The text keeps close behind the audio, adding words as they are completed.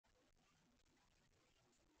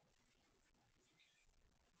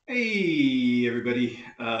Hey everybody,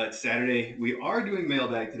 it's Saturday. We are doing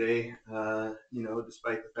mailbag today,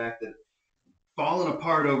 despite the fact that it's falling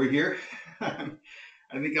apart over here. I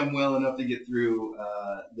think I'm well enough to get through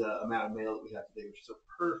the amount of mail that we have today, which is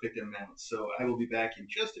a perfect amount. So I will be back in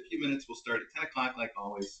just a few minutes. We'll start at 10 o'clock like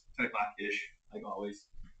always, 10 o'clock-ish like always.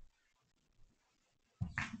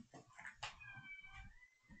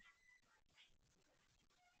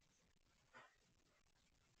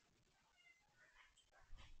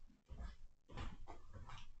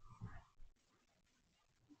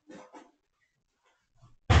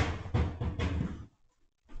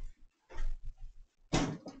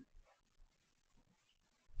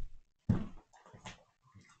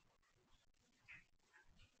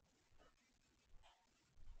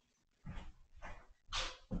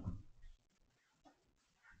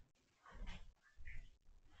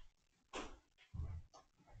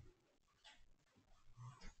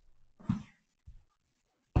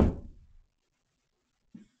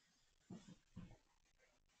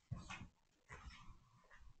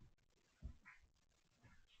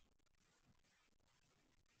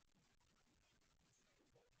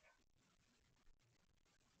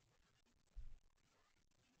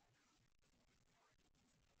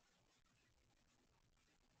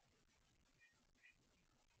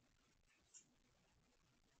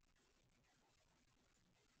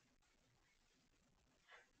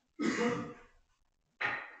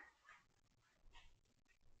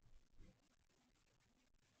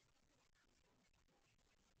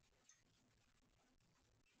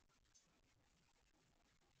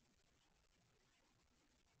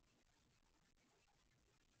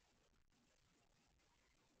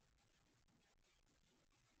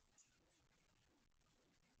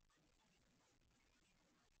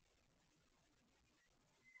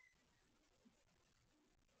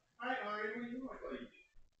 Hi, Ari, what do you want, buddy?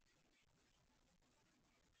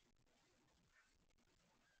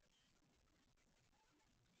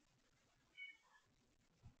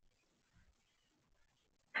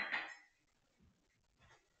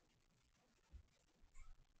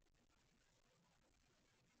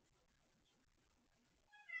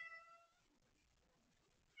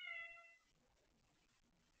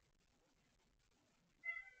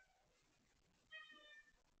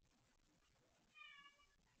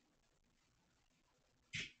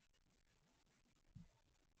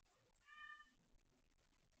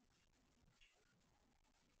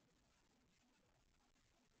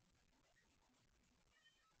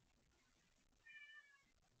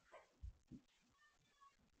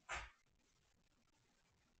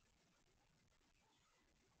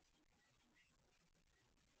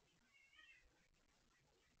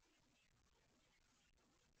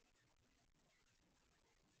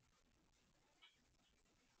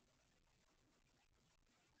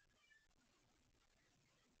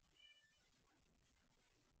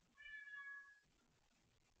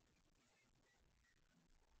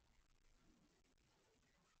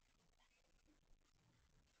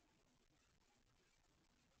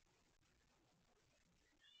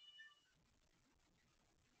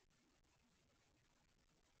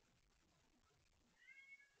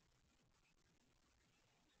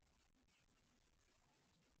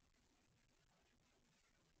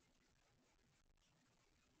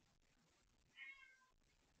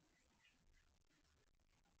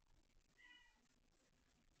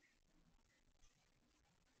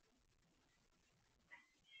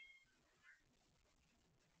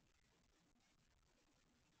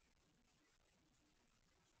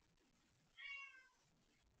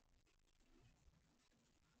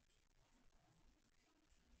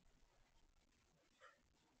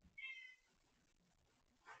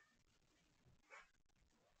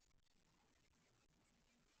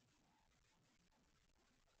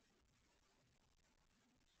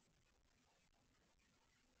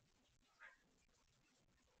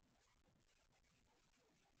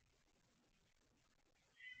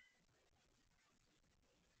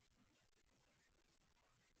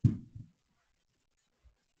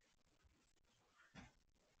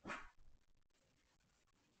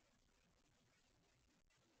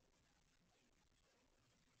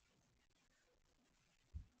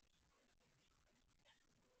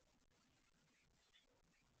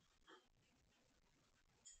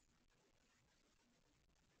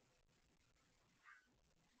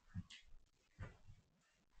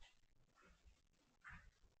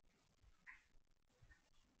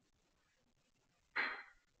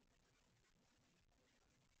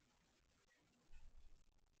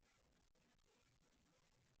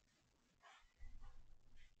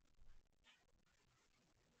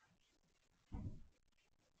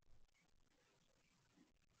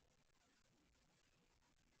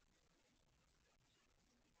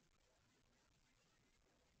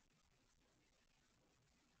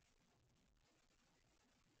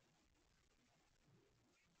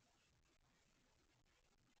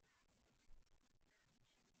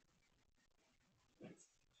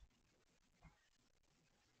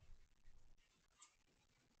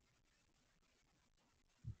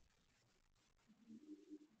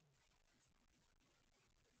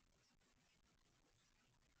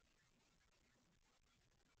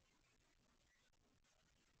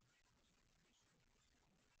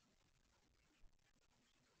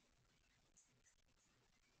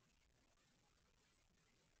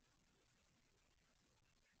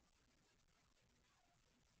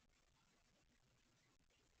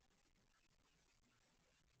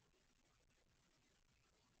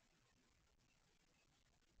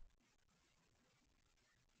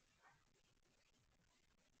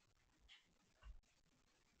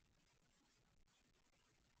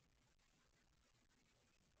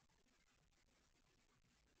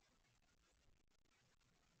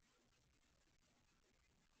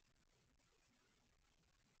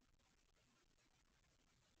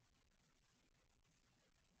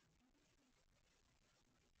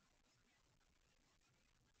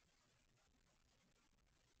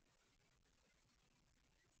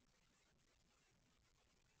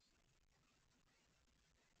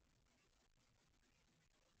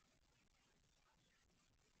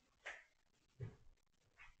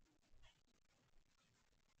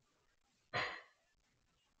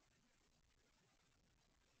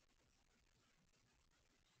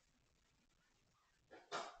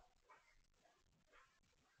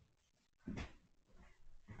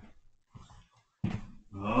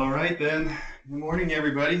 then. Good morning,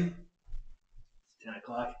 everybody. It's 10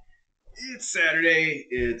 o'clock. It's Saturday.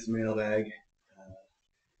 It's Mailbag.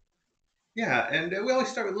 Yeah, and we always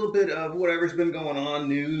start with a little bit of whatever's been going on,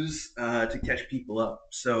 news, to catch people up.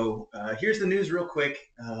 So here's the news real quick.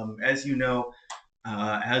 As you know,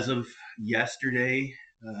 as of yesterday,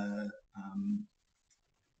 uh, um,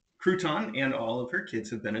 Crouton and all of her kids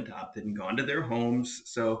have been adopted and gone to their homes.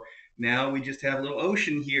 So now we just have little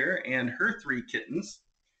Ocean here and her three kittens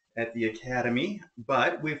at the academy.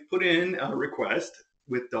 But we've put in a request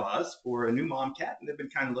with Dawes for a new mom cat, and they've been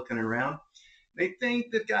kind of looking around. They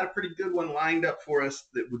think they've got a pretty good one lined up for us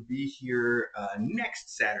that would be here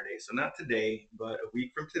next Saturday. So not today, but a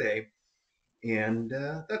week from today. And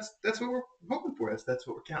that's what we're hoping for. That's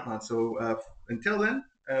what we're counting on. So until then,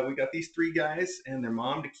 we got these three guys and their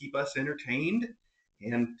mom to keep us entertained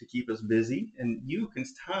and to keep us busy. And you can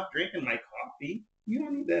stop drinking my coffee. You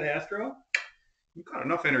don't need that, Astro. You've got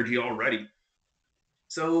enough energy already.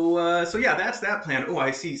 So yeah, that's that plan. Oh,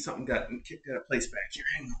 I see something got kicked out of place back here.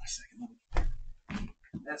 Hang on a second.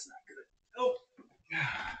 That's not good. Oh.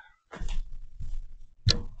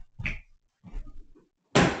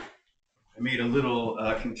 I made a little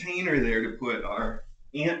container there to put our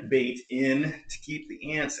ant bait in to keep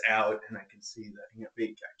the ants out, and I can see the ant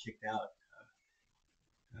bait got kicked out.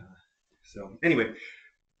 So anyway,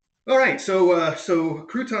 all right. So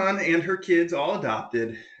Crouton and her kids all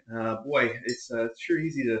adopted. Boy, it's sure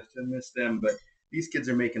easy to miss them, but these kids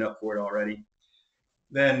are making up for it already.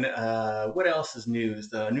 Then what else is news?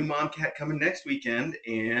 The new mom cat coming next weekend,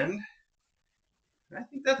 and I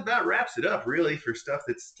think that about wraps it up, really, for stuff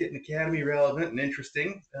that's Kitten Academy relevant and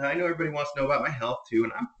interesting. I know everybody wants to know about my health too,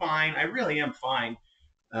 and I'm fine. I really am fine.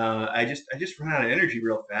 I just run out of energy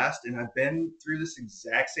real fast, and I've been through this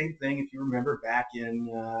exact same thing. If you remember back in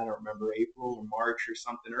I don't remember April or March or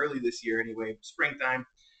something early this year, anyway, springtime.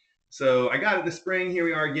 So I got it this spring. Here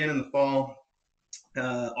we are again in the fall,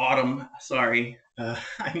 autumn. Sorry.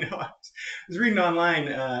 I know. I was reading online.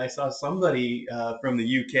 I saw somebody from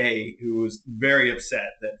the UK who was very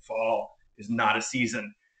upset that fall is not a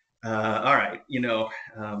season. All right, you know.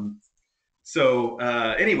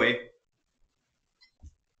 Anyway,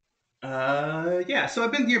 yeah. So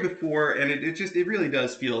I've been here before, and it really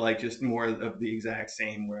does feel like just more of the exact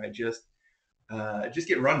same, where I just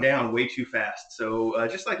get run down way too fast. So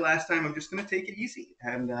just like last time, I'm just going to take it easy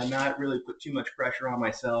and not really put too much pressure on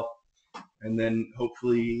myself, and then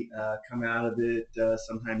hopefully come out of it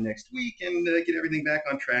sometime next week and get everything back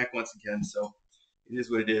on track once again. So it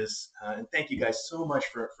is what it is. And thank you guys so much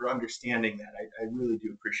for understanding that. I really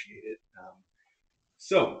do appreciate it.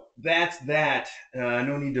 So that's that.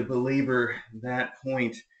 No need to belabor that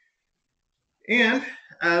point. And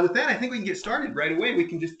with that, I think we can get started right away. We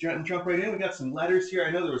can just jump right in. We got some letters here.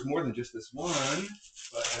 I know there was more than just this one,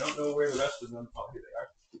 but I don't know where the rest of them. Oh, here they are.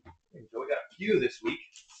 So we got a few this week.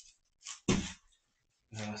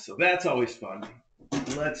 So that's always fun.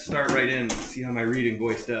 Let's start right in and see how my reading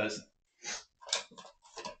voice does.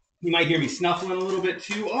 You might hear me snuffling a little bit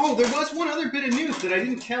too. Oh, there was one other bit of news that I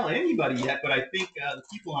didn't tell anybody yet, but I think the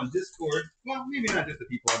people on Discord, well, maybe not just the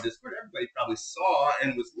people on Discord, everybody probably saw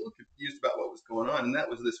and was a little confused about what was going on, and that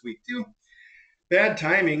was this week too. Bad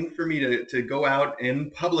timing for me to go out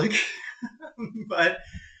in public, but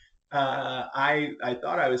I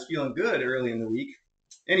thought I was feeling good early in the week.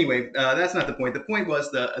 Anyway, that's not the point. The point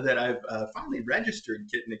was that I've finally registered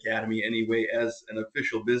Kitten Academy anyway as an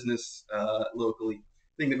official business locally.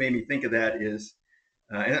 The thing that made me think of that is,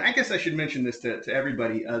 and I guess I should mention this to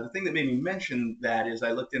everybody. The thing that made me mention that is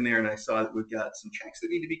I looked in there and I saw that we've got some checks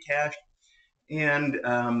that need to be cashed. And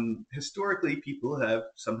historically, people have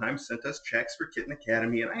sometimes sent us checks for Kitten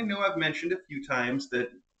Academy. And I know I've mentioned a few times that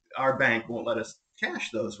our bank won't let us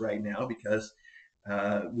cash those right now because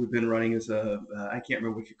we've been running as I can't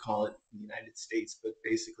remember what you call it in the United States, but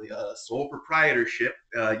basically a sole proprietorship.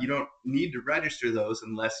 You don't need to register those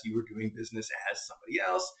unless you were doing business as somebody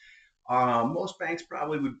else. Most banks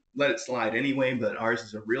probably would let it slide anyway, but ours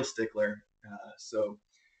is a real stickler.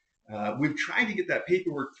 We've tried to get that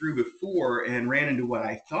paperwork through before and ran into what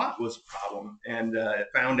I thought was a problem, and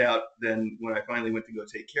found out then when I finally went to go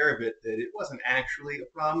take care of it that it wasn't actually a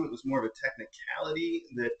problem. It was more of a technicality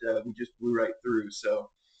that we just blew right through. So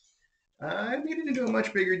I made it into a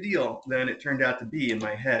much bigger deal than it turned out to be in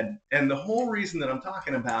my head. And the whole reason that I'm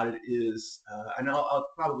talking about it is, and I'll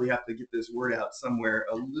probably have to get this word out somewhere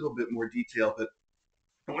a little bit more detail, but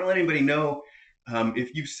I want to let anybody know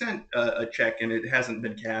if you've sent a check and it hasn't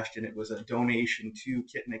been cashed and it was a donation to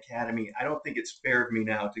Kitten Academy, I don't think it's fair of me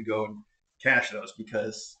now to go and cash those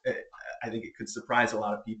because I think it could surprise a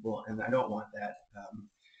lot of people, and I don't want that.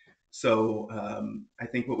 So I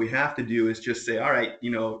think what we have to do is just say, all right,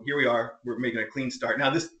 here we are. We're making a clean start. Now,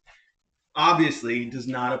 this obviously does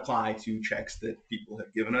not apply to checks that people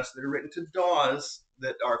have given us that are written to DAWs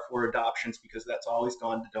that are for adoptions, because that's always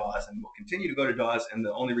gone to DAWs and will continue to go to DAWs. And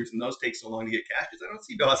the only reason those take so long to get cashed is I don't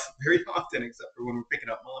see DAWs very often, except for when we're picking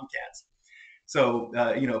up mom cats. So,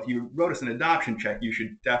 if you wrote us an adoption check, you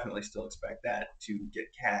should definitely still expect that to get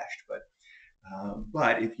cashed.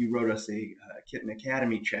 But if you wrote us a Kitten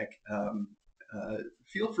Academy check,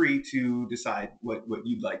 feel free to decide what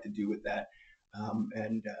you'd like to do with that.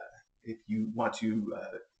 And if you want to,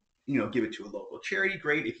 give it to a local charity,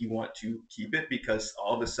 great. If you want to keep it because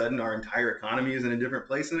all of a sudden our entire economy is in a different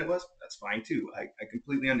place than it was, that's fine too. I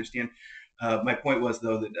completely understand. My point was,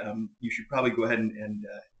 though, that you should probably go ahead and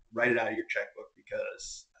write it out of your checkbook,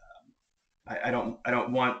 because I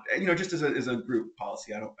don't want, just as a group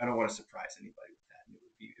policy, I don't want to surprise anybody with that.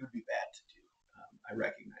 It would be bad to do. I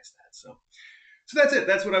recognize that. So that's it.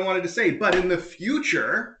 That's what I wanted to say. But in the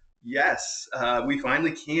future, yes, we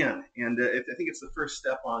finally can, and I think it's the first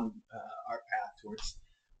step on our path towards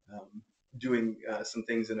doing some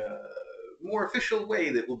things in a more official way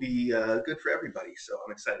that will be good for everybody. So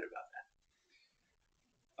I'm excited about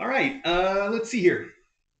that. All right, let's see here.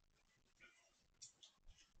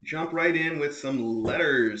 Jump right in with some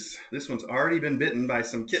letters. This one's already been bitten by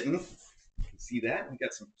some kittens. You can see that. We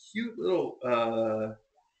got some cute little,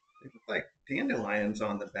 they look like dandelions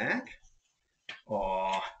on the back.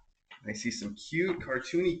 Aw, I see some cute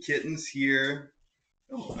cartoony kittens here.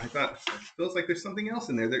 Oh, I thought it feels like there's something else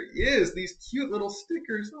in there. There is, these cute little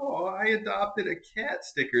stickers. Oh, I adopted a cat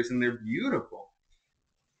stickers, and they're beautiful.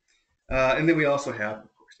 And then we also have,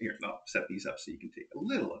 of course, here, I'll set these up so you can take a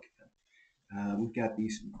little look at them. We've got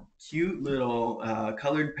these cute little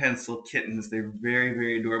colored pencil kittens. They're very,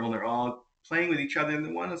 very adorable. They're all playing with each other, and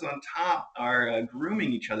the ones on top are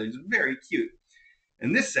grooming each other. It's very cute.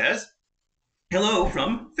 And this says, "Hello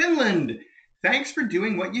from Finland. Thanks for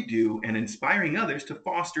doing what you do and inspiring others to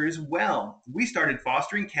foster as well. We started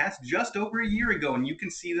fostering cats just over a year ago, and you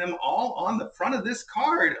can see them all on the front of this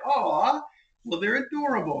card. Aw, well, they're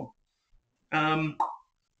adorable.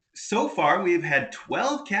 So far, we've had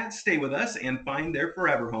 12 cats stay with us and find their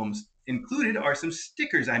forever homes. Included are some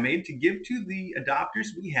stickers I made to give to the adopters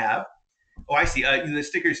we have. Oh, I see. The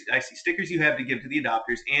stickers. I see stickers you have to give to the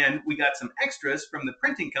adopters, and we got some extras from the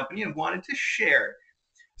printing company and wanted to share.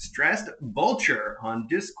 Stressed Vulture on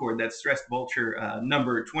Discord. That's Stressed Vulture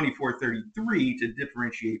number 2433 to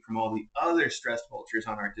differentiate from all the other Stressed Vultures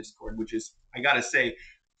on our Discord, which is, I gotta say,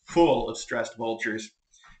 full of Stressed Vultures.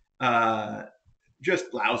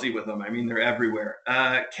 Just lousy with them. I mean, they're everywhere.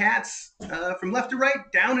 Cats from left to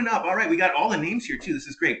right, down and up. All right, we got all the names here too. This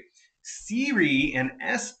is great. Siri and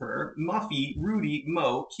Esper, Muffy, Rudy,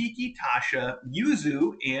 Mo, Kiki, Tasha,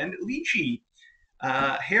 Yuzu, and Lychee.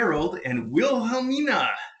 Harold and Wilhelmina.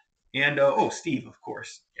 And Steve, of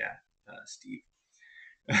course. Yeah, Steve.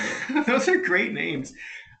 Those are great names.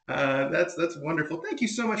 That's wonderful. Thank you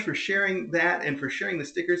so much for sharing that and for sharing the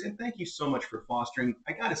stickers, and thank you so much for fostering.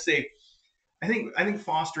 I gotta say, I think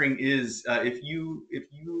fostering is if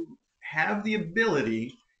you have the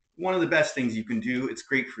ability, one of the best things you can do. It's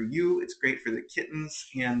great for you. It's great for the kittens,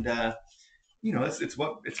 and it's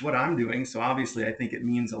what I'm doing. So obviously, I think it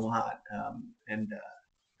means a lot, and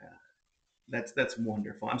that's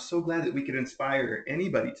wonderful. I'm so glad that we could inspire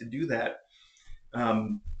anybody to do that.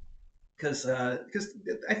 Because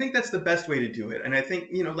I think that's the best way to do it. And I think,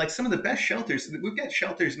 like some of the best shelters, we've got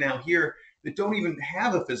shelters now here that don't even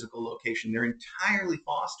have a physical location. They're entirely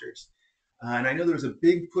fosters. And I know there was a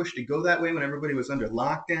big push to go that way when everybody was under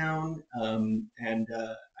lockdown.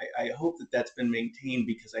 I hope that that's been maintained,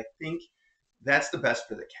 because I think that's the best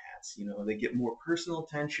for the cats. They get more personal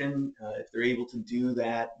attention if they're able to do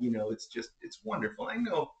that. It's wonderful. I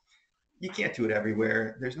know you can't do it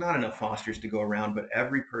everywhere. There's not enough fosters to go around, but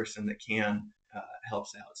every person that can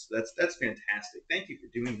helps out. So that's fantastic. Thank you for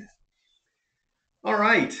doing that. All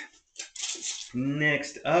right.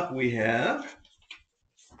 Next up we have.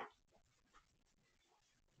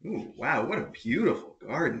 Ooh, wow, what a beautiful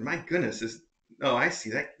garden. My goodness. I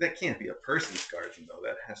see. That can't be a person's garden, though.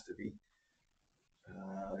 That has to be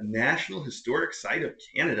National Historic Site of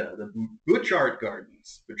Canada, the Butchart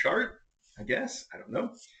Gardens. Butchart, I guess? I don't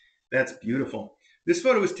know. That's beautiful. This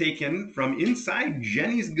photo was taken from inside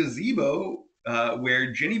Jenny's gazebo,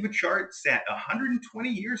 where Jenny Butchart sat 120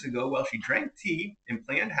 years ago while she drank tea and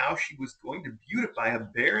planned how she was going to beautify a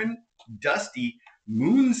barren, dusty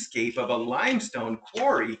moonscape of a limestone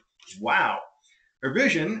quarry. Wow. Her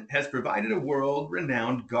vision has provided a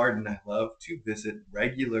world-renowned garden I love to visit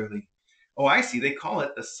regularly. Oh, I see. They call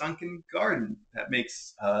it the sunken garden. That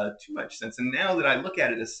makes too much sense. And now that I look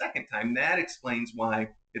at it a second time, that explains why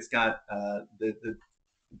it's got the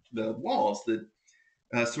walls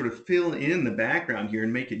that sort of fill in the background here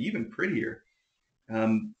and make it even prettier.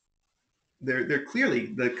 Um, they're clearly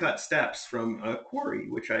the cut steps from a quarry,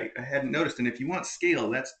 which I hadn't noticed. And if you want scale,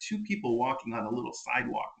 that's two people walking on a little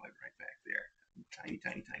sidewalk, like right back there, tiny,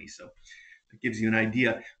 tiny, tiny. So it gives you an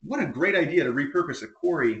idea. What a great idea to repurpose a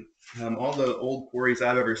quarry. All the old quarries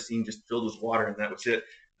I've ever seen just filled with water, and that was it.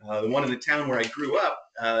 The one in the town where I grew up,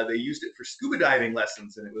 they used it for scuba diving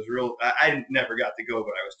lessons, and it was real. I never got to go, but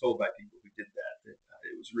I was told by people who did that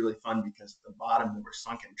it was really fun because at the bottom there were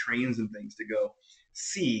sunken trains and things to go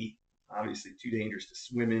see. Obviously, too dangerous to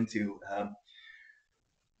swim into.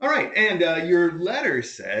 All right, and your letter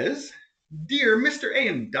says, "Dear Mr. A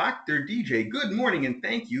and Dr. DJ, good morning and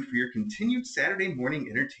thank you for your continued Saturday morning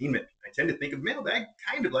entertainment. I tend to think of Mailbag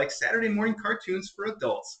kind of like Saturday morning cartoons for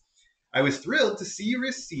adults. I was thrilled to see you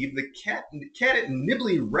receive the Cat It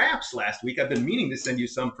Nibbly wraps last week. I've been meaning to send you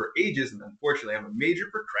some for ages, and unfortunately, I'm a major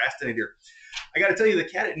procrastinator. I got to tell you, the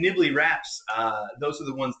Cat It Nibbly wraps, those are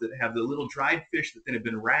the ones that have the little dried fish that then have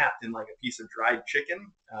been wrapped in like a piece of dried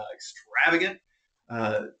chicken. Extravagant.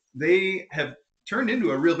 They have turned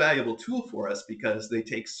into a real valuable tool for us because they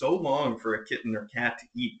take so long for a kitten or cat to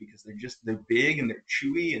eat because they're big and they're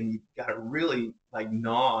chewy and you've got to really like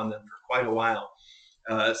gnaw on them for quite a while.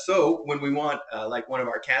 So when we want like one of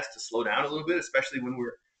our cats to slow down a little bit, especially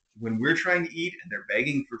when we're trying to eat and they're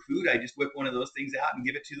begging for food, I just whip one of those things out and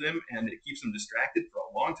give it to them, and it keeps them distracted for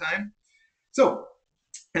a long time. So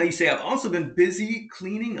now you say, I've also been busy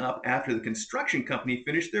cleaning up after the construction company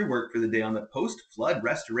finished their work for the day on the post-flood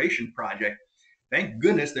restoration project. Thank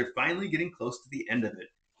goodness they're finally getting close to the end of it.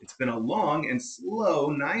 It's been a long and slow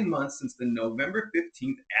 9 months since the November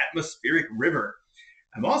 15th atmospheric river.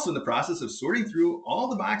 I'm also in the process of sorting through all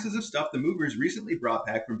the boxes of stuff the movers recently brought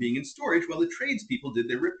back from being in storage while the tradespeople did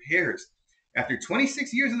their repairs. After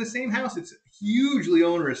 26 years in the same house, it's a hugely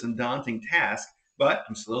onerous and daunting task, but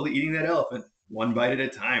I'm slowly eating that elephant, one bite at a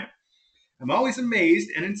time. I'm always amazed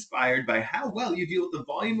and inspired by how well you deal with the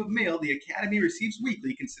volume of mail the Academy receives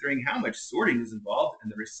weekly, considering how much sorting is involved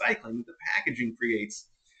and the recycling that the packaging creates.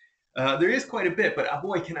 There is quite a bit, but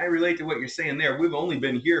boy, can I relate to what you're saying there. We're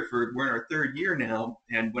in our third year now,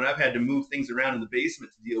 and when I've had to move things around in the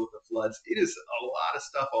basement to deal with the floods, it is a lot of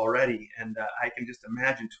stuff already, and I can just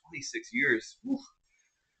imagine 26 years.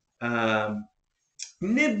 Um,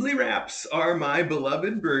 Nibbly wraps are my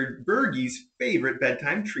beloved Bergie's favorite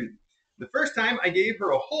bedtime treat. The first time I gave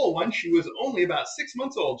her a whole one, she was only about 6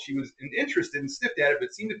 months old. She was interested and sniffed at it,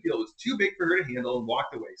 but seemed to feel it was too big for her to handle and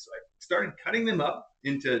walked away. So I started cutting them up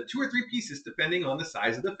into 2 or 3 pieces, depending on the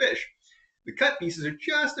size of the fish. The cut pieces are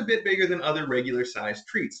just a bit bigger than other regular sized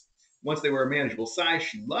treats. Once they were a manageable size,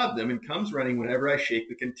 she loved them and comes running whenever I shake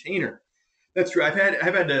the container. That's true. I've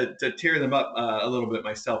had to tear them up a little bit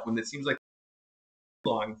myself when it seems like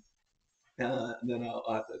long. Then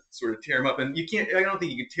I'll have to sort of tear them up. And you can't, I don't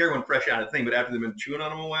think you can tear one fresh out of the thing, but after they've been chewing on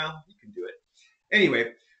them a while, you can do it.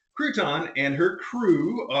 Anyway, Crouton and her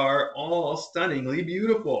crew are all stunningly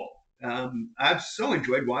beautiful. I've so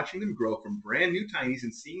enjoyed watching them grow from brand new tinies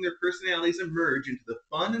and seeing their personalities emerge into the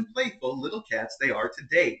fun and playful little cats they are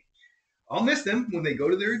today. I'll miss them when they go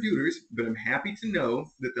to their aduters, but I'm happy to know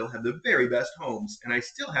that they'll have the very best homes. And I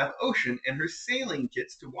still have Ocean and her sailing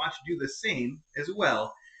kits to watch do the same as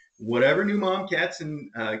well. Whatever new mom cats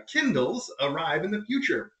and Kindles arrive in the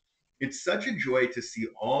future. It's such a joy to see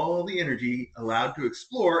all the energy allowed to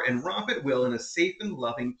explore and romp at will in a safe and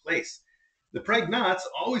loving place. The Pregnots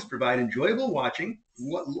always provide enjoyable watching.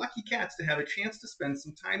 What lucky cats to have a chance to spend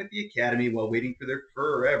some time at the Academy while waiting for their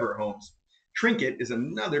forever homes. Trinket is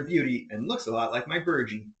another beauty and looks a lot like my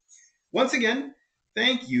Virgie. Once again,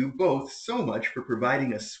 thank you both so much for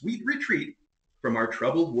providing a sweet retreat from our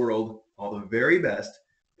troubled world. All the very best,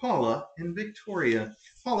 Paula and Victoria.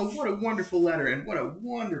 Paula, what a wonderful letter and what a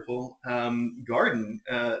wonderful garden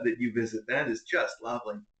that you visit. That is just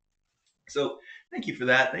lovely. So thank you for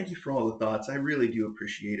that. Thank you for all the thoughts. I really do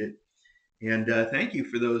appreciate it. And thank you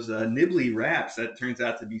for those nibbly wraps. That turns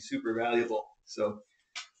out to be super valuable. So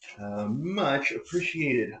much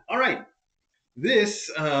appreciated. All right, this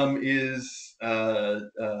is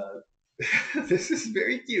this is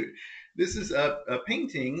very cute. This is a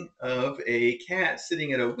painting of a cat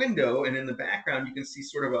sitting at a window, and in the background you can see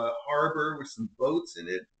sort of a harbor with some boats in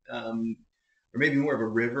it, or maybe more of a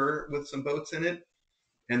river with some boats in it.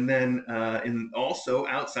 And then also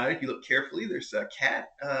outside, if you look carefully, there's a cat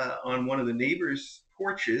on one of the neighbors'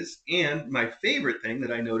 porches. And my favorite thing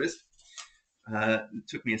that I noticed, it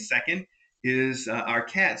took me a second, is our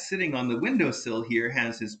cat sitting on the windowsill here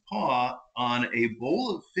has his paw on a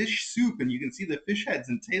bowl of fish soup, and you can see the fish heads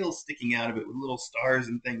and tails sticking out of it with little stars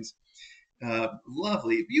and things.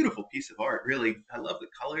 Lovely, beautiful piece of art, really. I love the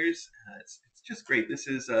colors. It's just great. This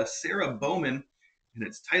is Sarah Bowman, and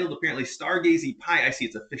it's titled apparently Stargazy Pie. I see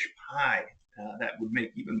it's a fish pie. That would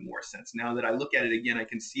make even more sense. Now that I look at it again, I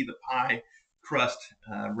can see the pie crust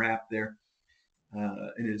wrap there.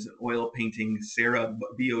 It is an oil painting, Sarah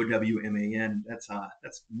Bowman.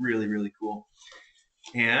 That's really really cool.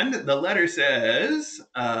 And the letter says,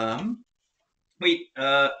 wait,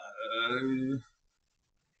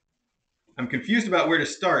 I'm confused about where to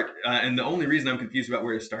start, and the only reason I'm confused about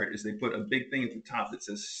where to start is they put a big thing at the top that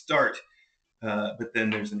says start, but then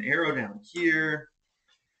there's an arrow down here.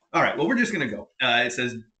 All right, well, we're just going to go. It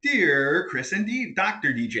says, Dear Chris and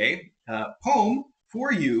Dr. DJ, poem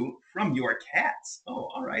for you from your cats. Oh,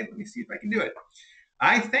 all right, let me see if I can do it.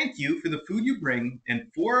 I thank you for the food you bring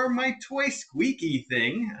and for my toy squeaky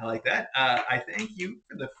thing. I like that. I thank you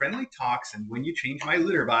for the friendly talks and when you change my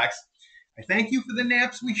litter box. I thank you for the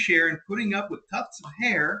naps we share and putting up with tufts of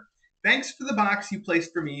hair. Thanks for the box you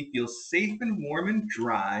placed for me. Feels safe and warm and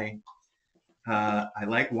dry. I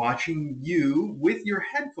like watching you with your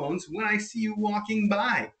headphones when I see you walking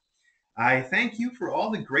by. I thank you for all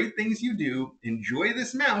the great things you do. Enjoy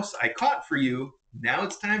this mouse I caught for you. Now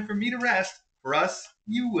it's time for me to rest. For us,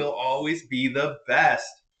 you will always be the best.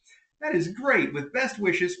 That is great. With best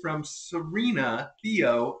wishes from Serena,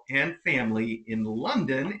 Theo, and family in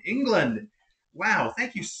London, England. Wow,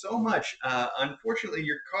 thank you so much. Unfortunately,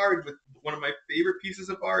 your card with one of my favorite pieces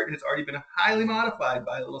of art has already been highly modified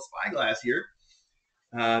by a little spyglass here.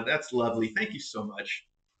 That's lovely. Thank you so much.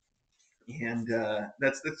 And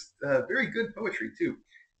that's very good poetry too.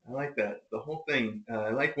 I like that. The whole thing. I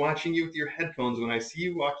like watching you with your headphones when I see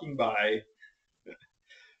you walking by.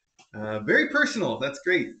 Very personal. That's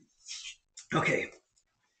great. Okay.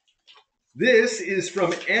 This is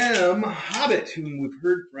from M. Hobbit, whom we've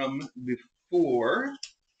heard from before.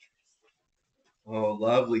 Oh,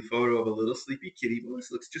 lovely photo of a little sleepy kitty. Well,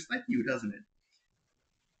 this looks just like you, doesn't it?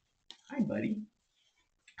 Hi, buddy.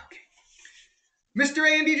 Okay. Mr.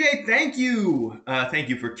 A and DJ, thank you. Thank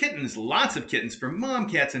you for kittens, lots of kittens, for mom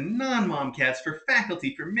cats and non-mom cats, for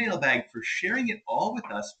faculty, for Mailbag, for sharing it all with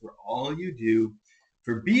us, for all you do,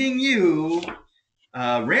 for being you.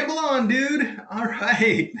 Ramble on, dude. All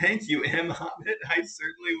right. Thank you, M. Hobbit. I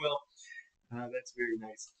certainly will. That's very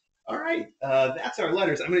nice. All right. That's our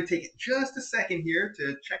letters. I'm going to take just a second here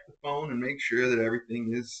to check the phone and make sure that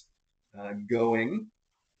everything is going.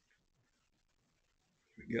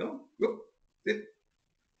 Here we go. Whoop.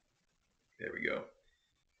 There we go.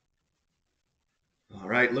 All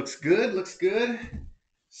right. Looks good. Looks good.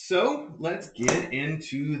 So let's get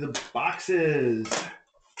into the boxes.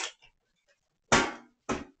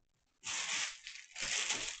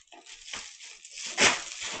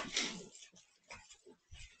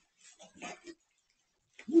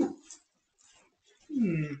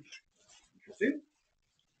 Interesting.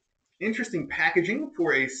 Interesting packaging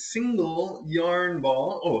for a single yarn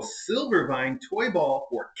ball. Oh, Silvervine toy ball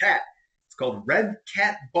for cat. It's called Red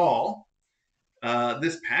Cat Ball.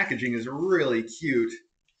 This packaging is really cute.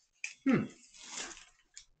 And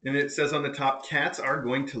it says on the top, cats are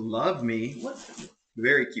going to love me. What?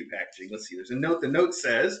 Very cute packaging. Let's see. There's a note. The note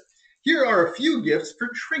says, here are a few gifts for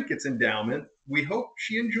Trinket's endowment. We hope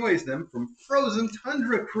she enjoys them from Frozen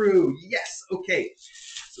Tundra Crew. Yes. Okay.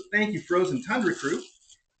 So thank you, Frozen Tundra Crew.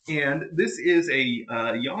 And this is a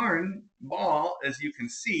yarn ball, as you can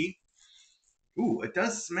see. Ooh, it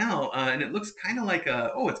does smell, and it looks kind of like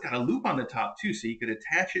it's got a loop on the top too, so you could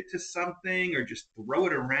attach it to something or just throw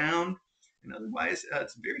it around. And otherwise,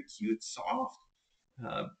 it's very cute, soft,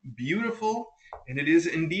 beautiful, and it is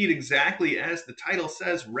indeed exactly as the title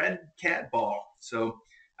says, Red Cat Ball. So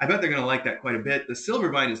I bet they're going to like that quite a bit. The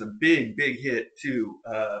Silvervine is a big, big hit too.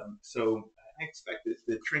 So I expect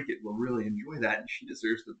that Trinket will really enjoy that, and she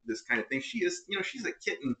deserves this kind of thing. She is, she's a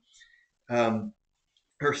kitten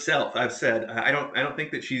herself. I've said I don't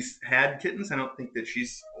think that she's had kittens. I don't think that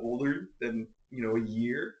she's older than a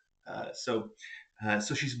year. So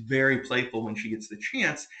she's very playful when she gets the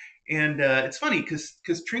chance. And it's funny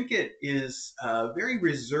because Trinket is very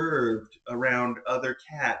reserved around other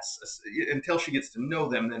cats until she gets to know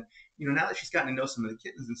them. Then now that she's gotten to know some of the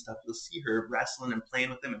kittens and stuff, you'll see her wrestling and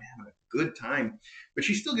playing with them and having a good time. But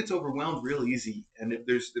she still gets overwhelmed real easy. And if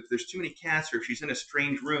there's too many cats or if she's in a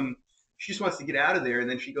strange room, she just wants to get out of there. And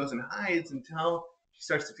then she goes and hides until she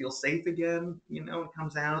starts to feel safe again. And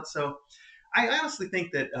comes out. So I honestly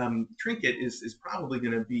think that Trinket is probably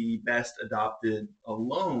going to be best adopted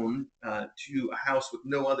alone to a house with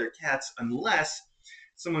no other cats, unless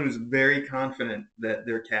someone who's very confident that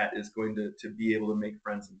their cat is going to be able to make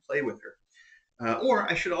friends and play with her. Or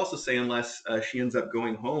I should also say, unless she ends up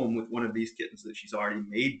going home with one of these kittens that she's already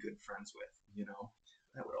made good friends with,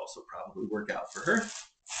 that would also probably work out for her.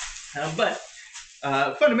 But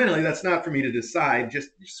fundamentally, that's not for me to decide, just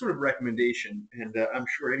sort of recommendation. And I'm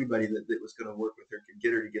sure anybody that was going to work with her could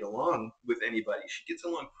get her to get along with anybody. She gets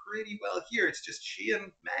along pretty well here. It's just she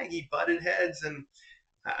and Maggie butted heads, and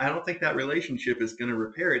I don't think that relationship is going to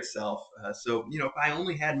repair itself. So, if I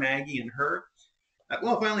only had Maggie and her,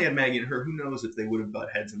 well, if I only had Maggie and her, who knows if they would have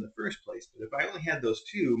butt heads in the first place. But if I only had those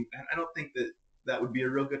two, I don't think that would be a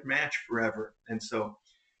real good match forever. And so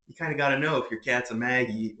you kind of got to know if your cat's a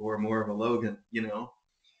Maggie or more of a Logan.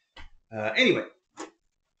 Anyway,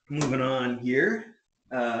 moving on here.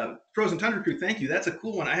 Frozen Tundra Crew, thank you. That's a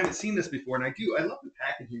cool one. I haven't seen this before, and I love the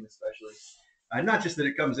packaging especially. Not just that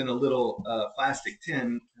it comes in a little plastic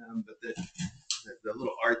tin, but the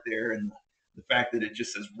little art there and the fact that it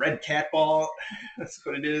just says red cat ball. That's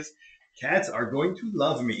what it is. Cats are going to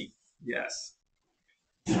love me. Yes.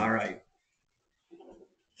 All right.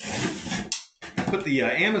 Put the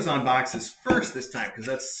Amazon boxes first this time because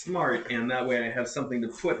that's smart, and that way I have something to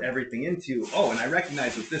put everything into. Oh, and I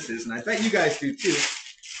recognize what this is, and I bet you guys do too.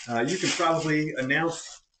 You can probably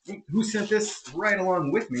announce who sent this right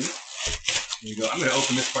along with me. There you go. I'm going to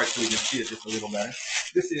open this part so we can see it just a little better.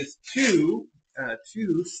 This is two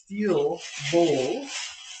steel bowls.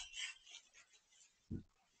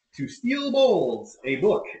 Two steel bowls, a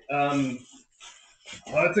book.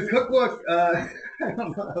 It's a cookbook. I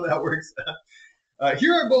don't know how that works.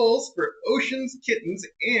 Here are bowls for Ocean's kittens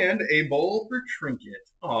and a bowl for Trinket.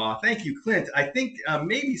 Aw, thank you, Clint. I think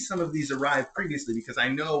maybe some of these arrived previously because I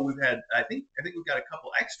know we've had. I think we've got a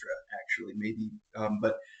couple extra actually, maybe.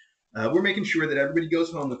 But we're making sure that everybody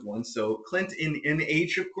goes home with one. So Clint in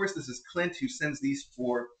NH, of course, this is Clint who sends these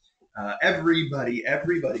for everybody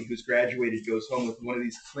who's graduated goes home with one of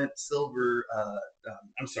these Clint silver.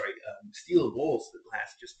 Steel bowls that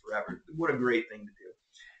last just forever. What a great thing to do.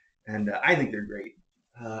 And I think they're great.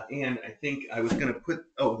 And I think I was going to put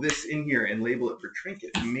this in here and label it for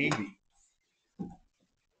Trinket, maybe.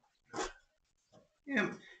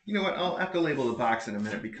 Yeah, you know what? I'll have to label the box in a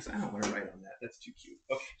minute because I don't want to write on that. That's too cute.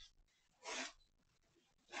 Okay.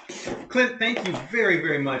 Clint, thank you very,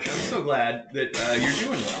 very much. I'm so glad that you're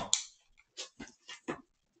doing well.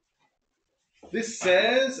 This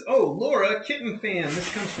says, Laura Kitten Fan. This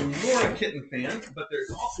comes from Laura Kitten Fan, but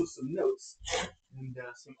there's also some notes and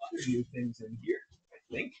some other new things in here, I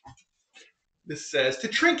think. This says, to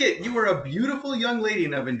Trinket, you are a beautiful young lady,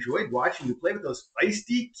 and I've enjoyed watching you play with those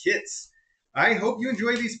feisty kits. I hope you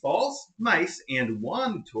enjoy these balls, mice, and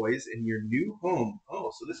wand toys in your new home.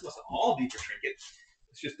 Oh, so this must all be for Trinket.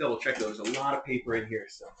 Let's just double check. There's a lot of paper in here,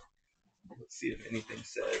 so let's see if anything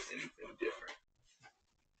says anything different.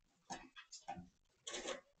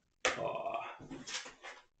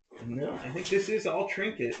 No, I think this is all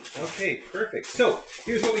Trinket. Okay, perfect. So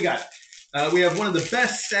here's what we got. We have one of the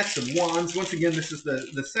best sets of wands. Once again, this is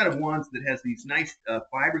the set of wands that has these nice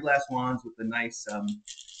fiberglass wands with the nice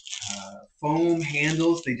foam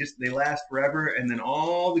handles. They last forever, and then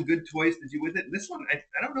all the good toys to do with it. This one,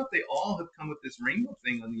 I don't know if they all have come with this rainbow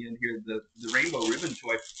thing on the end here, the rainbow ribbon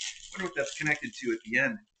toy. I wonder what that's connected to at the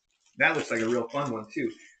end. That looks like a real fun one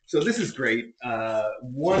too. So this is great.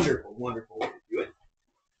 Wonderful, wonderful way to do it.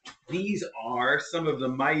 These are some of the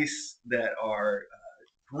mice that are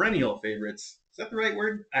perennial favorites. Is that the right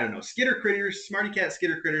word? I don't know. Skitter Critters, Smarty Cat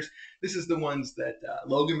Skitter Critters. This is the ones that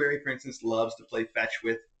Loganberry, for instance, loves to play fetch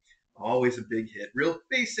with. Always a big hit. Real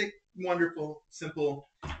basic, wonderful, simple,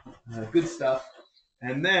 good stuff.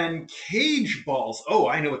 And then cage balls. Oh,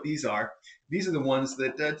 I know what these are. These are the ones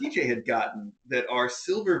that DJ had gotten that are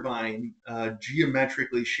Silvervine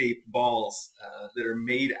geometrically shaped balls that are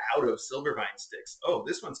made out of Silvervine sticks. Oh,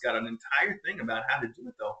 this one's got an entire thing about how to do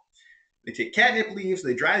it, though. They take catnip leaves,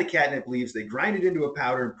 they dry the catnip leaves, they grind it into a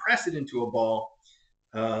powder and press it into a ball.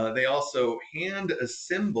 They also hand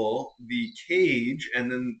assemble the cage,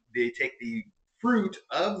 and then they take the fruit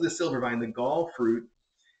of the Silvervine, the gall fruit,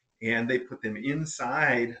 and they put them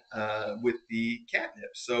inside with the catnip.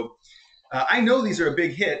 So I know these are a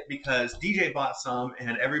big hit because DJ bought some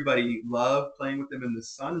and everybody loved playing with them in the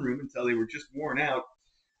sunroom until they were just worn out.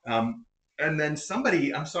 And then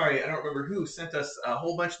somebody, I'm sorry, I don't remember who, sent us a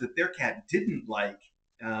whole bunch that their cat didn't like.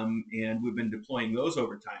 And we've been deploying those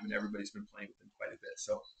over time, and everybody's been playing with them quite a bit.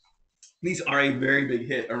 So these are a very big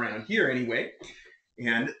hit around here anyway.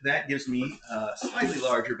 And that gives me a slightly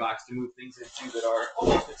larger box to move things into that are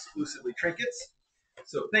almost exclusively trinkets.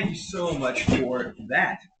 So thank you so much for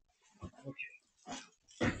that.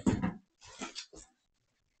 Okay,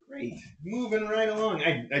 great. Moving right along.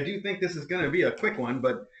 I do think this is going to be a quick one,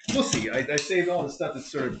 but we'll see. I saved all the stuff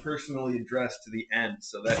that's sort of personally addressed to the end,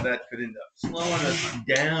 so that could end up slowing us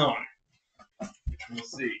down. We'll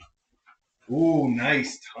see. Ooh,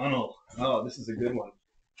 nice tunnel. Oh, this is a good one.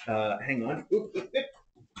 Hang on. Oop, oop, oop.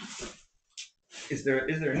 Is there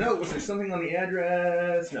a note? Was there something on the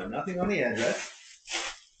address? No, nothing on the address.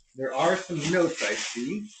 There are some notes I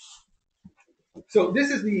see. So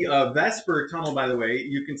this is the Vesper tunnel, by the way.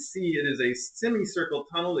 You can see it is a semicircle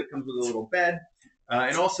tunnel that comes with a little bed.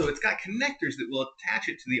 And also it's got connectors that will attach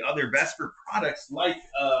it to the other Vesper products, like,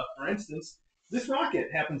 for instance, this rocket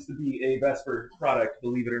happens to be a Vesper product,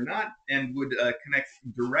 believe it or not, and would connect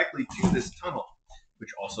directly to this tunnel,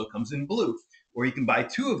 which also comes in blue. Or you can buy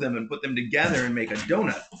two of them and put them together and make a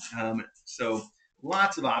donut. So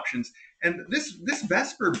lots of options. And this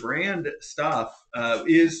Vesper brand stuff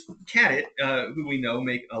is Cat who we know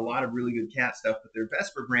make a lot of really good cat stuff, but their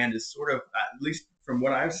Vesper brand is sort of, at least from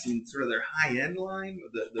what I've seen, sort of their high-end line,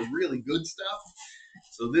 the really good stuff.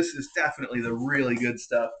 So this is definitely the really good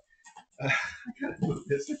stuff. I gotta move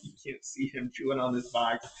this so you can't see him chewing on this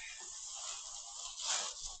box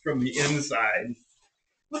from the inside.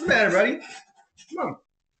 What's the matter, buddy? Come on.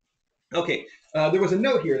 Okay, there was a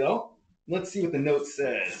note here, though. Let's see what the note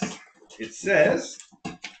says. It says,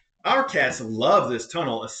 our cats love this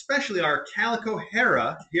tunnel, especially our calico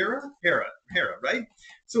Hera, right?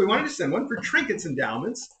 So we wanted to send one for Trinkets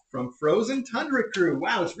Endowments from Frozen Tundra Crew.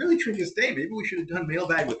 Wow, it's really Trinket's day. Maybe we should have done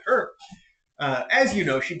Mailbag with her. As you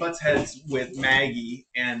know, she butts heads with Maggie,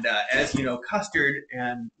 and as you know, Custard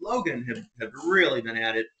and Logan have really been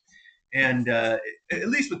at it. And at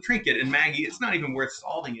least with Trinket and Maggie, it's not even worth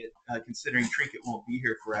solving it, considering Trinket won't be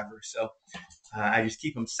here forever. So I just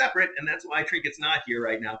keep them separate, and that's why Trinket's not here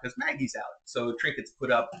right now, because Maggie's out. So Trinket's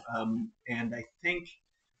put up, and I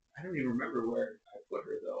don't even remember where I put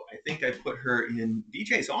her, though. I think I put her in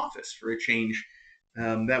DJ's office for a change.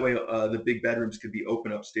 That way the big bedrooms could be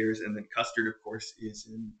open upstairs, and then Custard, of course, is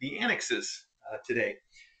in the annexes today,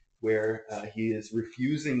 where he is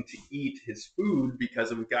refusing to eat his food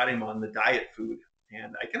because we've got him on the diet food.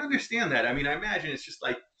 And I can understand that. I mean, I imagine it's just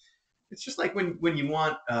like when you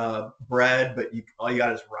want bread, but all you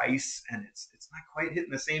got is rice, and it's not quite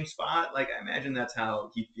hitting the same spot. Like, I imagine that's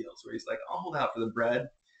how he feels, where he's like, I'll hold out for the bread,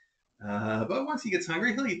 but once he gets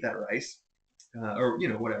hungry, he'll eat that rice, or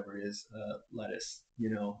whatever it is, lettuce.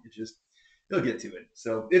 It just he'll get to it.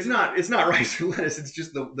 So it's not rice or lettuce. It's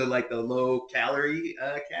just the low calorie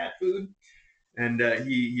cat food, and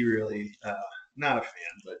he really not a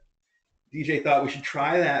fan, but DJ thought we should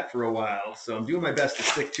try that for a while, so I'm doing my best to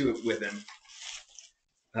stick to it with him.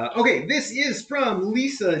 Okay, this is from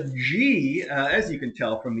Lisa G. As you can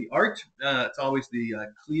tell from the art, it's always the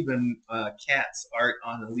Cleveland Cats art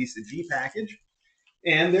on the Lisa G package.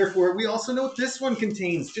 And therefore, we also know what this one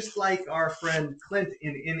contains, just like our friend Clint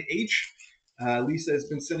in NH. Lisa has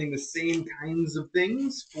been sending the same kinds of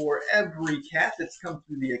things for every cat that's come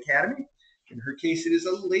through the Academy. In her case, it is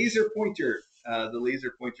a laser pointer. The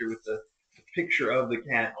laser pointer with the picture of the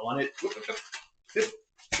cat on it.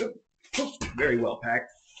 Very well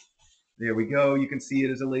packed. There we go. You can see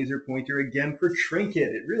it as a laser pointer again for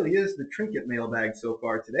Trinket. It really is the Trinket mailbag so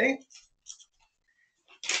far today.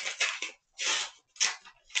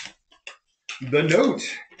 The note.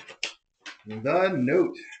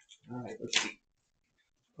 All right, let's see.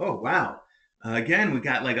 Oh, wow. Again, we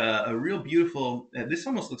got like a real beautiful, this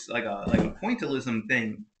almost looks like a pointillism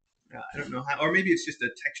thing. I don't know how, or maybe it's just a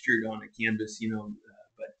textured on a canvas,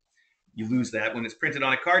 but you lose that when it's printed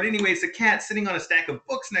on a card. Anyway, it's a cat sitting on a stack of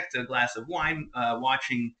books next to a glass of wine,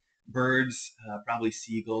 watching birds, probably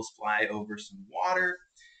seagulls, fly over some water.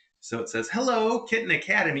 So it says, hello, Kitten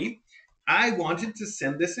Academy. I wanted to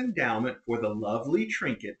send this endowment for the lovely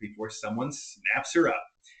Trinket before someone snaps her up.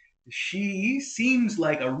 She seems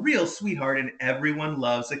like a real sweetheart, and everyone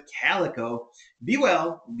loves a calico. Be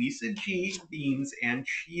well, Lisa G, Beans, and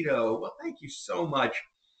Cheeto. Well, thank you so much.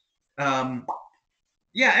 Yeah,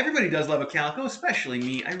 everybody does love a calico, especially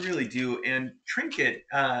me. I really do. And Trinket,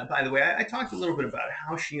 by the way, I talked a little bit about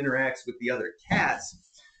how she interacts with the other cats,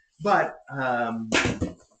 but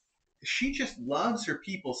she just loves her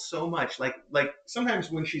people so much. Like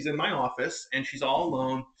sometimes when she's in my office and she's all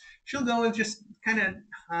alone, she'll go and just kind of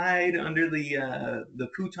hide under the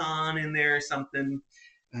futon in there or something.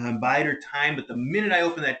 bide her time. But the minute I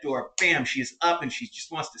open that door, bam, she's up and she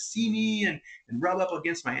just wants to see me and rub up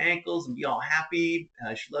against my ankles and be all happy.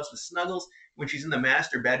 She loves the snuggles. When she's in the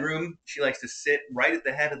master bedroom, she likes to sit right at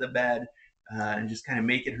the head of the bed and just kind of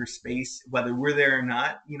make it her space, whether we're there or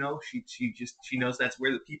not. You know, she knows that's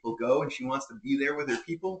where the people go, and she wants to be there with her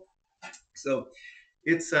people. So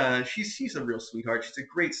it's she's a real sweetheart. She's a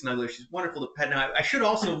great snuggler. She's wonderful to pet. Now I should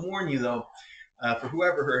also warn you though, for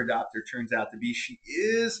whoever her adopter turns out to be, she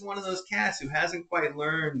is one of those cats who hasn't quite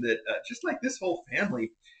learned that, just like this whole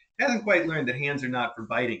family, hasn't quite learned that hands are not for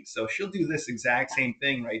biting. So she'll do this exact same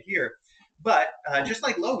thing right here. But just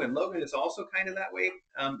like Logan is also kind of that way.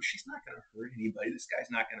 She's not going to hurt anybody. This guy's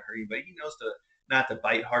not going to hurt anybody. He knows to not to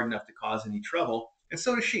bite hard enough to cause any trouble, and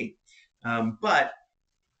so does she. But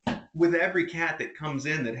with every cat that comes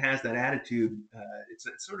in that has that attitude, it's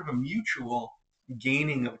sort of a mutual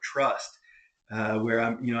gaining of trust. Where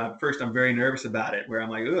at first I'm very nervous about it, where I'm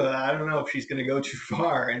like, I don't know if she's going to go too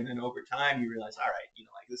far, and then over time you realize, all right,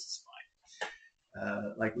 like this is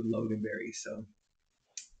fine. Like with Loganberry, so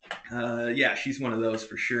yeah, she's one of those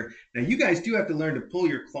for sure. Now you guys do have to learn to pull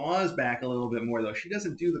your claws back a little bit more, though. She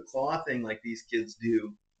doesn't do the claw thing like these kids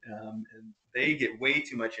do, and they get way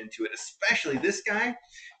too much into it. Especially this guy,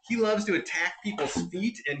 he loves to attack people's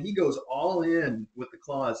feet, and he goes all in with the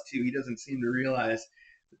claws too. He doesn't seem to realize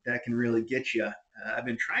that can really get you. I've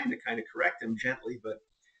been trying to kind of correct him gently, but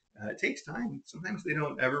it takes time. Sometimes they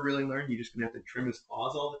don't ever really learn. You're just gonna have to trim his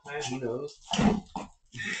claws all the time. Who knows?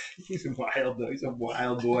 He's wild though. He's a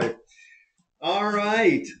wild boy. All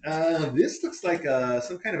right. This looks like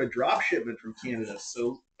some kind of a drop shipment from Canada.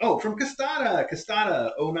 So, from Castada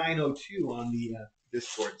 0902 on the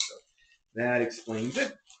Discord. So that explains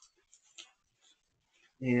it.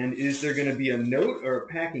 And is there going to be a note or a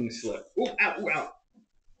packing slip? Oh, ow.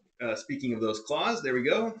 Speaking of those claws, there we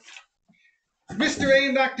go. Mr. A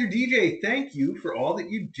and Dr. DJ, thank you for all that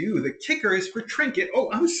you do. The kicker is for Trinket. Oh,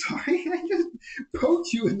 I'm sorry. I just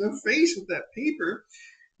poked you in the face with that paper.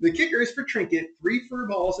 The kicker is for Trinket. 3 fur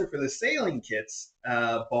balls are for the sailing kits.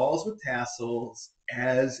 Balls with tassels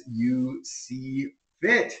as you see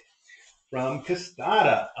fit. From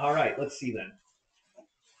Castada. All right, let's see then.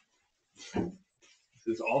 This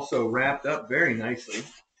is also wrapped up very nicely.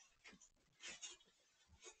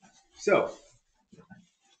 So,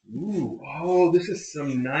 this is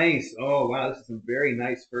some nice. Oh, wow, this is some very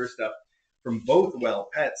nice fur stuff from Bothwell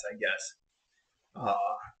Pets, I guess.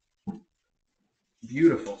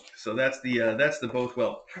 Beautiful. So that's the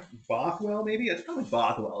Bothwell, maybe? It's probably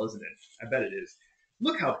Bothwell, isn't it? I bet it is.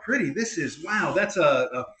 Look how pretty this is. Wow, that's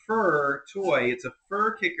a fur toy. It's a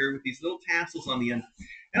fur kicker with these little tassels on the end.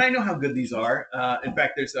 And I know how good these are. In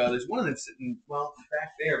fact, there's one of them sitting,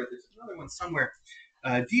 back there, but there's another one somewhere.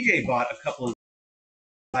 DJ bought a couple of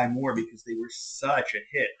buy more because they were such a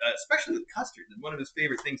hit, especially with custard. It's one of his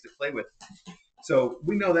favorite things to play with. So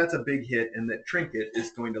we know that's a big hit, and that Trinket is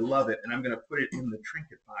going to love it. And I'm going to put it in the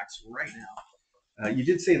Trinket box right now. You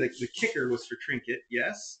did say that the kicker was for Trinket.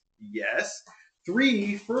 Yes.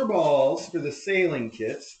 3 fur balls for the sailing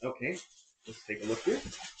kits. Okay, let's take a look here.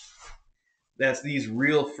 That's these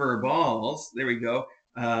real fur balls. There we go.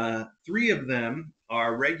 3 of them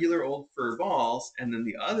are regular old fur balls, and then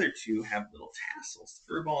the other 2 have little tassels.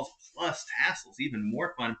 Fur balls plus tassels, even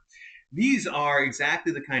more fun. These are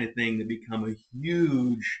exactly the kind of thing that become a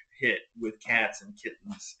huge hit with cats and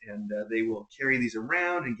kittens, and they will carry these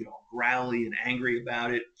around and get all growly and angry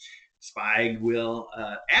about it. Spike will.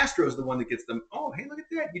 Astro's the one that gets them. Oh, hey, look at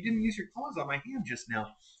that. You didn't use your claws on my hand just now.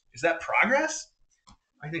 Is that progress?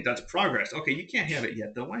 I think that's progress. Okay, you can't have it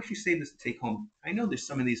yet, though. Why don't you save this to take home? I know there's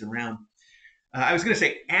some of these around. I was going to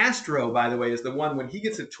say Astro, by the way, is the one when he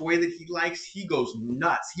gets a toy that he likes, he goes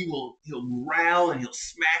nuts. He'll growl and he'll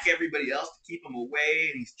smack everybody else to keep him away,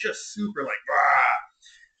 and he's just super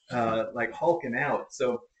like hulking out.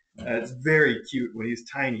 So it's very cute when he's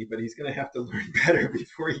tiny, but he's going to have to learn better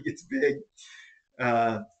before he gets big.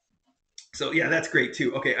 So yeah, that's great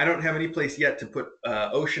too. Okay, I don't have any place yet to put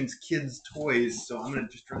Ocean's Kids toys, so I'm going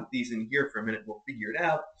to just drop these in here for a minute. We'll figure it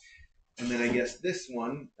out. And then I guess this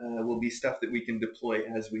one will be stuff that we can deploy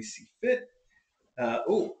as we see fit.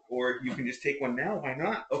 Or you can just take one now. Why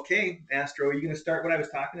not? Okay, Astro, are you going to start what I was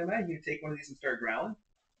talking about? Are you going to take one of these and start growling?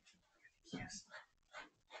 Yes.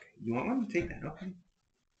 Okay. You want one? Take that. Okay.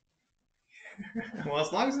 Well,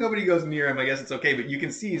 as long as nobody goes near him, I guess it's okay. But you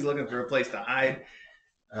can see he's looking for a place to hide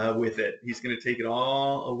with it. He's going to take it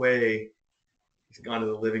all away. He's gone to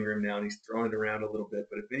the living room now, and he's throwing it around a little bit.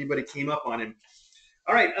 But if anybody came up on him,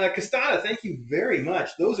 all right, Castada, thank you very much.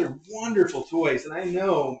 Those are wonderful toys, and I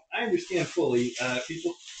understand fully.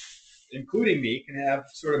 including me, can have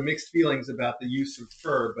sort of mixed feelings about the use of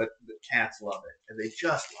fur, but the cats love it, and they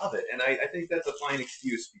just love it. And I think that's a fine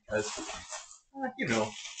excuse because, you know,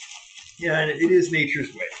 yeah, and it is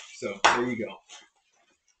nature's way. So there you go.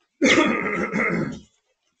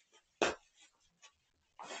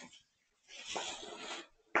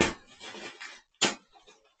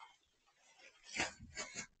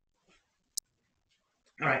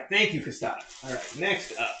 All right, thank you, Costata. All right,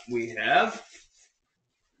 next up we have,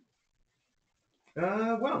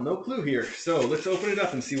 well, no clue here. So let's open it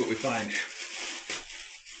up and see what we find.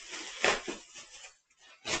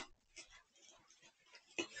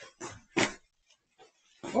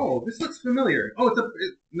 Oh, this looks familiar. Oh,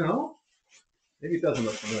 no? Maybe it doesn't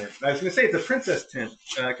look familiar. I was going to say it's a princess tent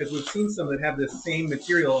because we've seen some that have this same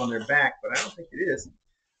material on their back, but I don't think it is.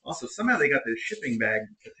 Also, somehow they got the shipping bag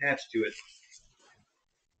attached to it.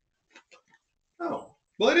 Oh,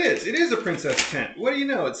 well, it is. It is a princess tent. What do you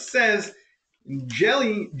know? It says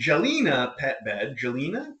Jelena pet bed.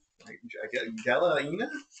 Jelena? Jelena?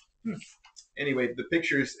 Anyway, the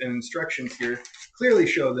pictures and instructions here clearly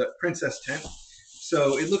show the princess tent.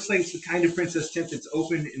 So it looks like it's the kind of princess tent that's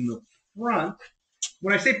open in the front.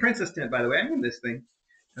 When I say princess tent, by the way, I mean this thing.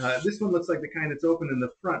 This one looks like the kind that's open in the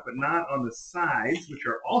front, but not on the sides, which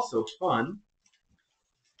are also fun.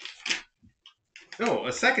 Oh,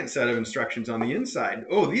 a second set of instructions on the inside.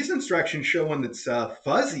 Oh, these instructions show one that's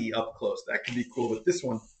fuzzy up close. That could be cool, but this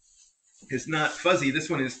one is not fuzzy. This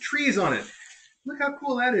one is trees on it. Look how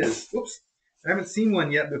cool that is. Whoops. I haven't seen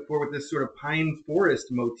one yet before with this sort of pine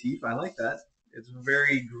forest motif. I like that. It's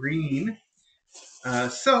very green.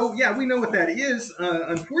 So, yeah, we know what that is.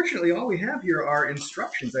 Unfortunately, all we have here are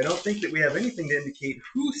instructions. I don't think that we have anything to indicate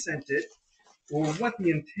who sent it or what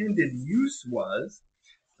the intended use was.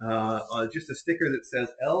 Just a sticker that says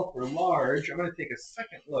L for large. I'm going to take a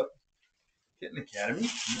second look. Kitten Academy.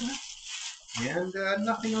 And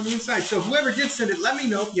nothing on the inside. So whoever did send it, let me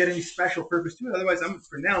know if you had any special purpose to it. Otherwise,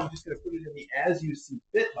 for now, I'm just going to put it in the As You See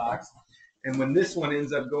Fit box. And when this one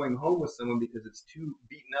ends up going home with someone because it's too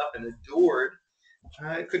beaten up and adored,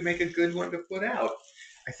 it could make a good one to put out.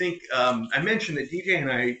 I think I mentioned that DJ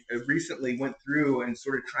and I recently went through and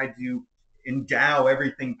sort of tried to endow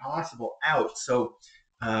everything possible out. So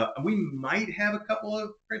we might have a couple of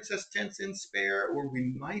princess tents in spare, or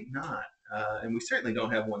we might not. And we certainly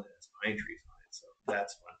don't have one that has pine trees on it, so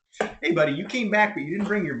that's fun. Hey, buddy, you came back, but you didn't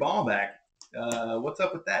bring your ball back. What's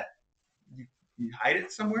up with that? You hide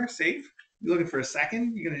it somewhere safe? You looking for a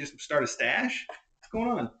second? You gonna just start a stash? What's going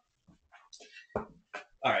on?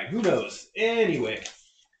 All right, who knows? Anyway,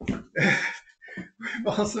 we've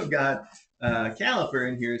also got Caliper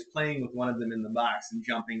in here is playing with one of them in the box and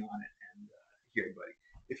jumping on it. And here, buddy,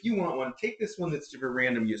 if you want one, take this one that's for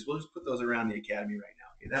random use. We'll just put those around the academy right now.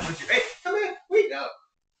 Okay, that one's your. Hey, come in. Wait, no.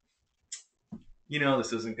 You know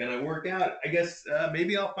this isn't gonna work out. I guess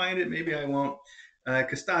maybe I'll find it. Maybe I won't.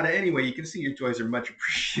 Costata, anyway, you can see your toys are much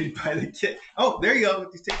appreciated by the kid. Oh, there you go.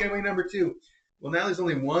 He's taking away number 2. Well, now there's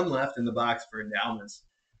only one left in the box for endowments.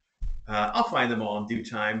 I'll find them all in due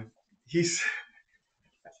time. He's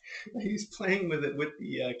playing with it with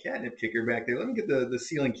the catnip kicker back there. Let me get the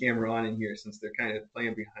ceiling camera on in here since they're kind of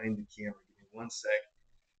playing behind the camera. Give me one sec.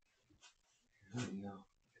 I don't know.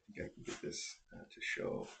 I think I can get this to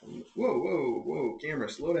show. Whoa, whoa, whoa. Camera,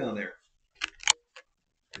 slow down there.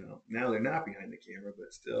 No, now they're not behind the camera,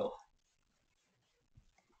 but still.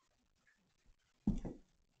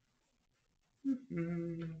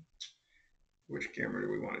 Which camera do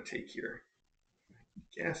we want to take here? I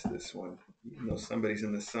guess this one, even though somebody's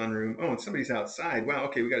in the sunroom. Oh, and somebody's outside. Wow,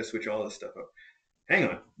 okay, we got to switch all this stuff up. Hang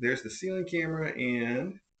on. There's the ceiling camera,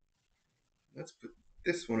 and let's put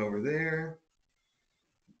this one over there.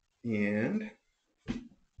 And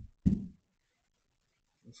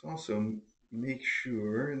let's also make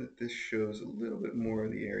sure that this shows a little bit more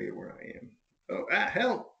of the area where I am. Oh,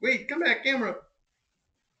 help! Wait, come back, camera!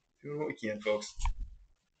 Doing what we can, folks.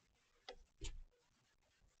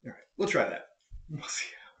 All right, we'll try that. We'll see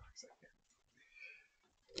how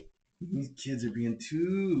it works. These kids are being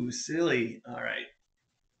too silly. All right.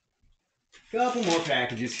 Couple more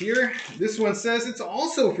packages here. This one says it's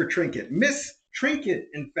also for Trinket. Miss Trinket,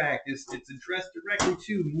 in fact, it's addressed directly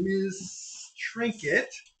to Ms. Trinket.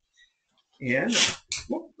 And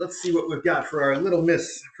let's see what we've got for our little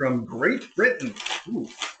miss from Great Britain. Ooh,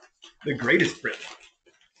 the greatest Britain.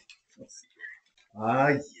 Let's see here.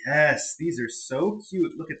 Ah, yes, these are so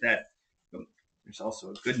cute. Look at that. Oh, there's also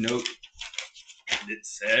a good note. And it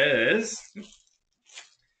says,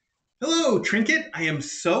 "Hello, Trinket. I am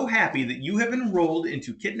so happy that you have enrolled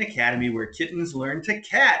into Kitten Academy where kittens learn to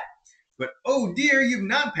cat. But oh dear, you've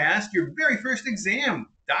not passed your very first exam.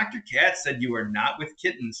 Dr. Cat said you are not with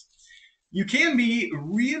kittens. You can be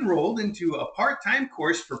re-enrolled into a part-time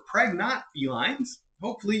course for pregnant felines.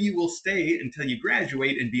 Hopefully you will stay until you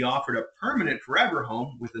graduate and be offered a permanent forever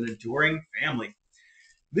home with an adoring family.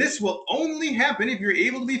 This will only happen if you're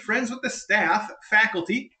able to be friends with the staff,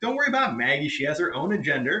 faculty. Don't worry about Maggie. She has her own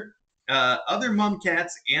agenda. Other mum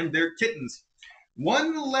cats and their kittens.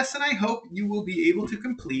 One lesson I hope you will be able to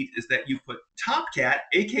complete is that you put Top Cat,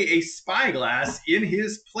 aka Spyglass, in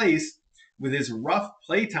his place with his rough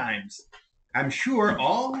playtimes. I'm sure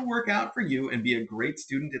all will work out for you and be a great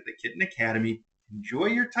student at the Kitten Academy. Enjoy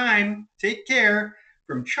your time. Take care.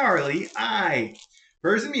 From Charlie, I.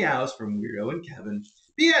 Purrs and meows from Weirdo and Kevin.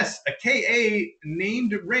 P.S. A KA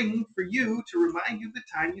named ring for you to remind you of the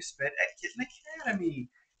time you spent at Kitten Academy.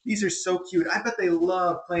 These are so cute. I bet they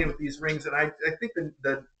love playing with these rings, and I think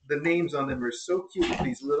the names on them are so cute with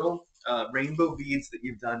these little rainbow beads that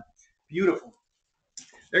you've done. Beautiful.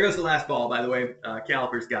 There goes the last ball, by the way.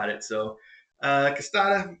 Caliper's got it. So,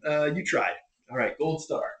 Castata, you tried. All right, gold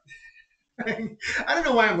star. I don't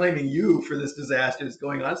know why I'm blaming you for this disaster that's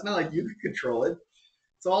going on. It's not like you could control it.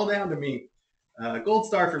 It's all down to me. Gold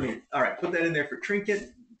star for me. All right, put that in there for trinket.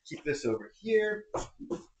 Keep this over here.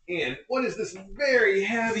 And what is this very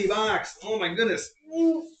heavy box? Oh my goodness.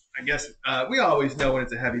 I guess we always know when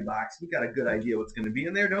it's a heavy box. We got a good idea what's going to be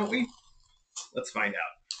in there, don't we? Let's find out.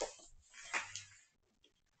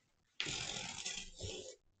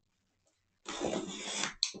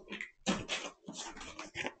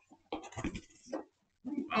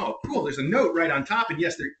 Oh, cool. There's a note right on top. And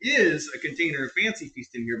yes, there is a container of Fancy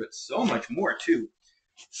Feast in here, but so much more, too.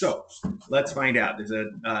 So let's find out. There's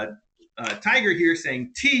a tiger here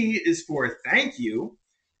saying T is for thank you,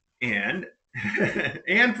 and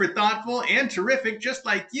and for thoughtful and terrific, just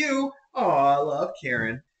like you. Oh, I love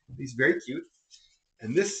Karen. He's very cute.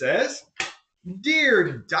 And this says,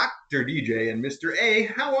 Dear Dr. DJ and Mr. A,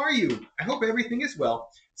 how are you? I hope everything is well.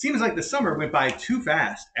 Seems like the summer went by too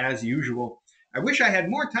fast, as usual. I wish I had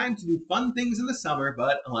more time to do fun things in the summer,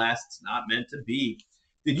 but alas, it's not meant to be.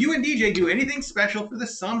 Did you and DJ do anything special for the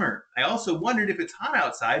summer? I also wondered if it's hot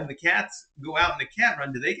outside and the cats go out in the cat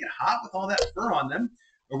run, do they get hot with all that fur on them?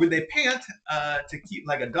 Or would they pant to keep,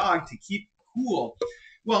 like a dog, to keep cool?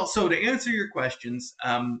 Well, so to answer your questions,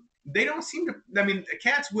 they don't seem to. I mean,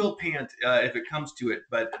 cats will pant if it comes to it,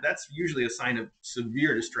 but that's usually a sign of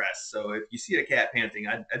severe distress. So if you see a cat panting,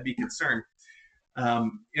 I'd be concerned.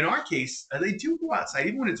 In our case, they do go outside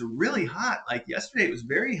even when it's really hot. Like yesterday, it was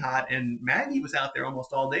very hot, and Maggie was out there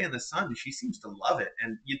almost all day in the sun, and she seems to love it.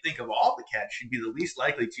 And you'd think of all the cats, she'd be the least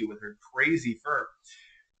likely to with her crazy fur.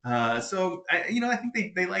 So I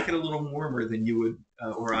think they like it a little warmer than you would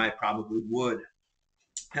or I probably would.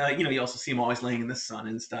 You also see them always laying in the sun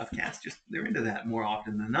and stuff. Cats they're into that more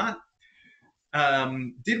often than not.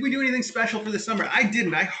 Did we do anything special for the summer? I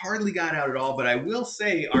didn't. I hardly got out at all, but I will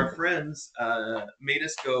say our friends made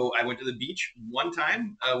us go. I went to the beach one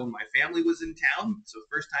time when my family was in town. So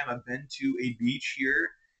first time I've been to a beach here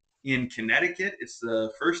in Connecticut. It's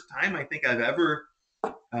the first time I think I've ever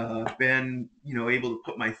been, able to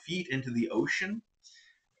put my feet into the ocean.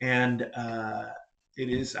 And it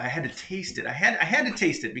is. I had to taste it. I had to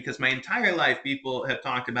taste it because my entire life people have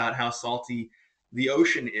talked about how salty the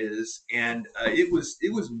ocean is, and it was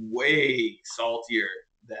way saltier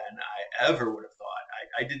than I ever would have thought.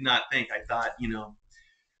 I did not think. I thought,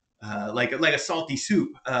 like a salty soup,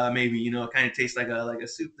 maybe, it kind of tastes like a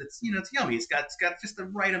soup that's, it's yummy. It's got just the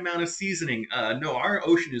right amount of seasoning. No, our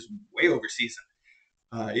ocean is way over seasoned.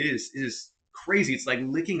 It is crazy. It's like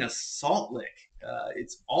licking a salt lick.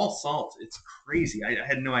 It's all salt. It's crazy. I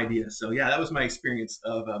had no idea. So yeah, that was my experience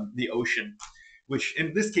of the ocean, which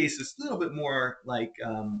in this case is a little bit more like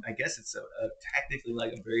I guess it's technically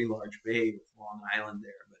like a very large bay with Long Island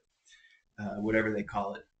there, but whatever they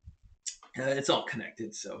call it, it's all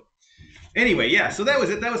connected. So anyway, yeah, so that was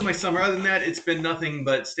it. That was my summer. Other than that, it's been nothing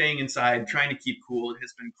but staying inside, trying to keep cool. It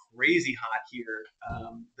has been crazy hot here.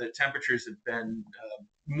 The temperatures have been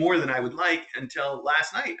more than I would like until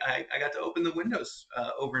last night. I got to open the windows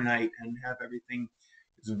overnight and have everything.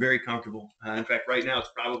 It's very comfortable. In fact, right now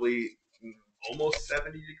it's probably almost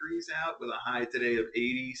 70 degrees out with a high today of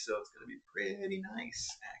 80, so it's going to be pretty nice,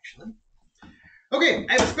 actually. Okay,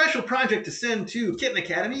 I have a special project to send to Kitten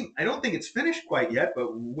Academy. I don't think it's finished quite yet, but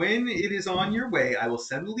when it is on your way, I will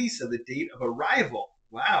send Lisa the date of arrival.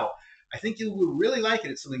 Wow, I think you will really like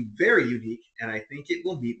it. It's something very unique, and I think it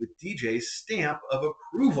will meet with DJ's stamp of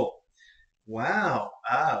approval. Wow,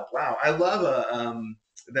 wow. I love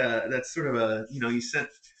that's sort of you sent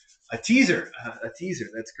a teaser,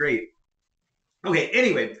 That's great. Okay,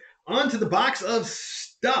 anyway, on to the box of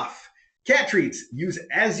stuff. Cat treats, use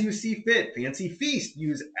as you see fit. Fancy feast,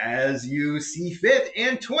 use as you see fit.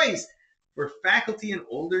 And toys for faculty and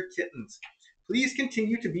older kittens. Please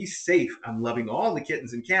continue to be safe. I'm loving all the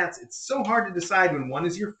kittens and cats. It's so hard to decide when one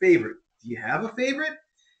is your favorite. Do you have a favorite?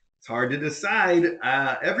 It's hard to decide.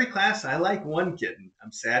 Every class, I like one kitten.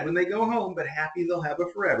 I'm sad when they go home, but happy they'll have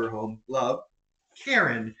a forever home. Love,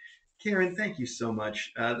 Karen. Karen, thank you so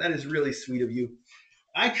much. That is really sweet of you.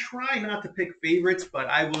 I try not to pick favorites, but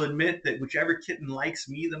I will admit that whichever kitten likes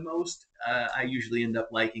me the most, I usually end up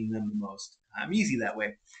liking them the most. I'm easy that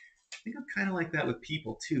way. I think I'm kind of like that with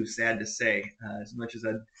people too, sad to say. As much as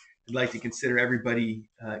I'd like to consider everybody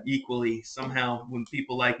equally, somehow when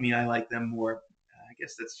people like me, I like them more. I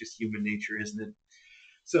guess that's just human nature, isn't it?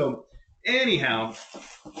 So, anyhow,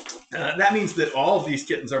 that means that all of these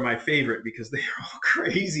kittens are my favorite because they are all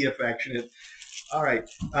crazy affectionate. All right,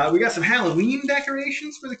 we got some Halloween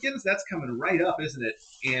decorations for the kittens. That's coming right up, isn't it?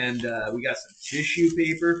 And we got some tissue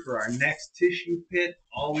paper for our next tissue pit.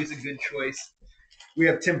 Always a good choice. We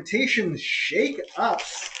have Temptation Shake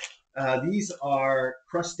Ups. These are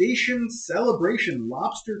crustacean celebration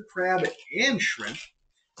lobster, crab, and shrimp.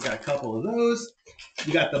 We got a couple of those.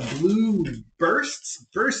 We got the blue bursts,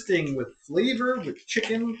 bursting with flavor, with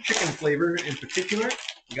chicken flavor in particular.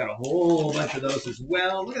 We got a whole bunch of those as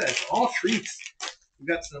well. Look at that, it's all treats. We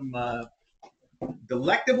got some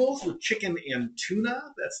delectables with chicken and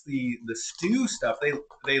tuna. That's the stew stuff.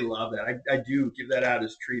 They love that. I do give that out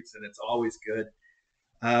as treats, and it's always good.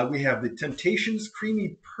 We have the Temptations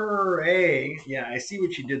Creamy Puree. Yeah, I see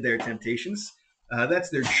what you did there, Temptations. That's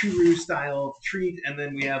their churro style treat. And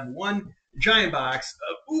then we have one giant box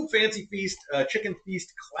of Fancy Feast, Chicken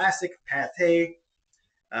Feast Classic Pate,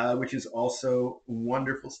 which is also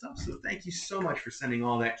wonderful stuff. So thank you so much for sending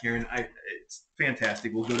all that, Karen. It's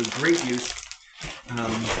fantastic. We'll go to great use.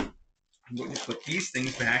 I'm going to put these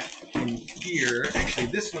things back in here. Actually,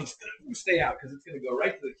 this one's going to stay out because it's going to go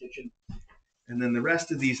right to the kitchen. And then the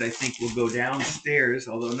rest of these, I think, will go downstairs,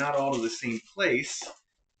 although not all to the same place.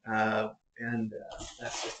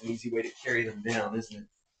 That's just an easy way to carry them down, isn't it?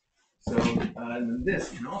 So, and then this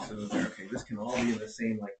can also go there. Okay, this can all be in the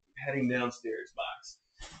same, like, heading downstairs box.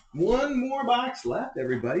 One more box left,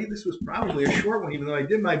 everybody. This was probably a short one, even though I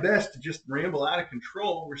did my best to just ramble out of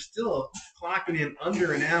control. We're still clocking in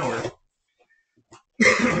under an hour.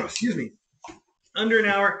 Excuse me. Under an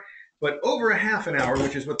hour, but over a half an hour,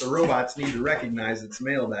 which is what the robots need to recognize it's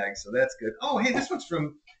Mailbag, so that's good. Oh, hey, this one's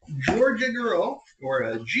from Georgia Girl, or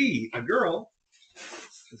a girl.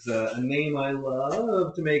 It's a name I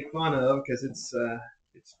love to make fun of because it's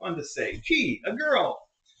fun to say. A girl.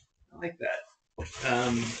 I like that.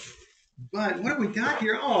 But what have we got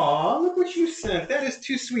here? Aw, look what you sent. That is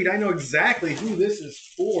too sweet. I know exactly who this is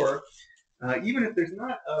for. Even if there's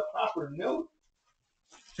not a proper note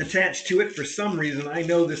attached to it for some reason, I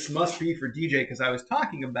know this must be for DJ because I was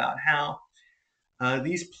talking about how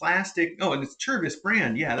these plastic, and it's Turvis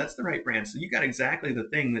brand. Yeah, that's the right brand. So you got exactly the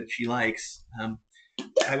thing that she likes.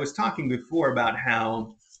 I was talking before about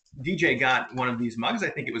how DJ got one of these mugs. I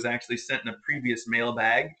think it was actually sent in a previous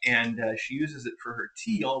mailbag, and she uses it for her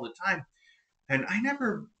tea all the time. And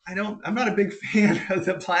I'm not a big fan of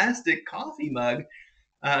the plastic coffee mug.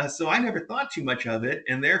 So I never thought too much of it.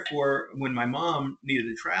 And therefore, when my mom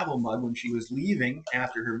needed a travel mug when she was leaving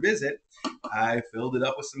after her visit, I filled it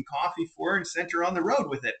up with some coffee for her and sent her on the road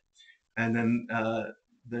with it. And then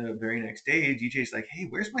the very next day, DJ's like, "Hey,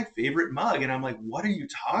 where's my favorite mug?" And I'm like, "What are you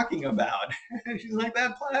talking about?" And she's like,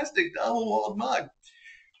 "That plastic double-walled mug."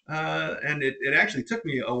 And it actually took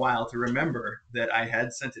me a while to remember that I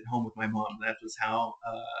had sent it home with my mom. That was how,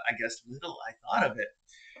 I guess, little I thought of it.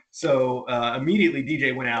 So immediately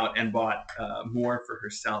DJ went out and bought more for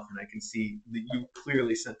herself. And I can see that you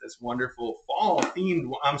clearly sent this wonderful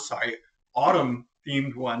autumn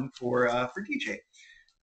themed one for DJ.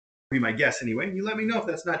 Be my guess anyway. You let me know if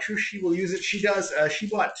that's not true. She will use it. She does. She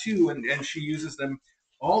bought two and she uses them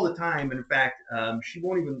all the time. In fact, she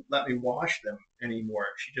won't even let me wash them anymore.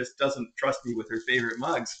 She just doesn't trust me with her favorite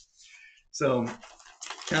mugs. So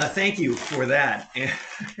thank you for that.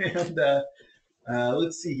 And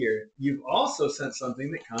let's see here. You've also sent something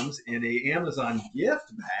that comes in a Amazon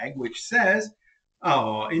gift bag, which says,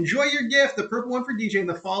 "Oh, enjoy your gift. The purple one for DJ and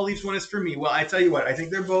the fall leaves one is for me." Well, I tell you what, I think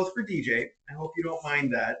they're both for DJ. I hope you don't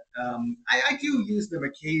mind that. I do use them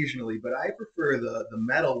occasionally, but I prefer the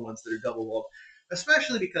metal ones that are double walled,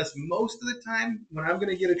 especially because most of the time when I'm going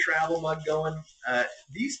to get a travel mug going,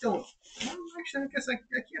 these don't. Well, actually, I guess I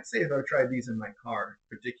can't say if I've tried these in my car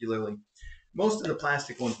particularly. Most of the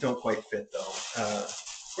plastic ones don't quite fit, though.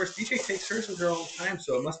 Of course, DJ takes hers with her all the time,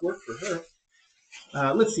 so it must work for her.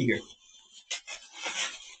 Let's see here.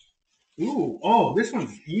 Ooh, oh, this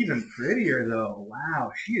one's even prettier though.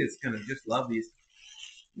 Wow, she is gonna just love these.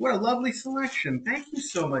 What a lovely selection. Thank you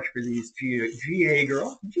so much for these, GA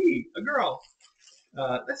girl. G, a girl.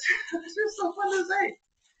 That's, that's just so fun to say.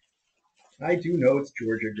 I do know it's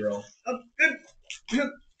Georgia girl. Okay,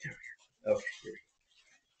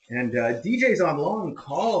 and DJ's on long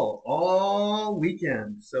call all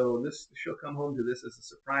weekend, so this she'll come home to this as a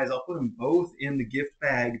surprise. I'll put them both in the gift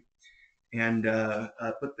bag and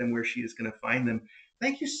put them where she is going to find them.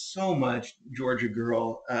 Thank you so much, Georgia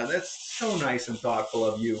girl. That's so nice and thoughtful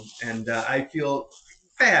of you. And I feel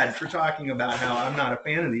bad for talking about how I'm not a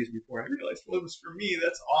fan of these before I realized, well, it was for me.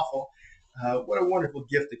 That's awful. What a wonderful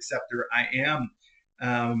gift acceptor I am.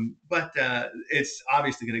 But it's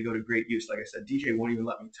obviously going to go to great use. Like I said, DJ won't even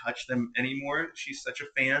let me touch them anymore. She's such a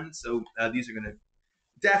fan. So these are going to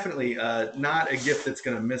definitely not a gift that's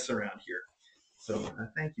going to miss around here. So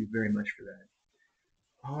thank you very much for that.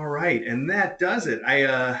 All right, and that does it.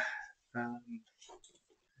 Um,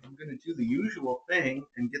 I'm going to do the usual thing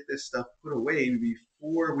and get this stuff put away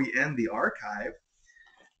before we end the archive.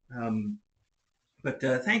 Um, but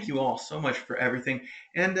thank you all so much for everything.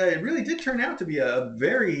 And it really did turn out to be a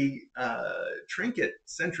very trinket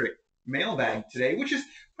centric mailbag today, which is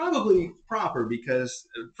probably proper because,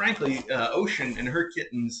 frankly, Ocean and her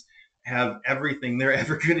kittens have everything they're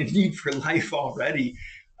ever going to need for life already.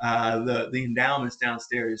 The endowments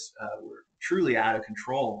downstairs were truly out of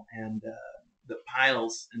control, and the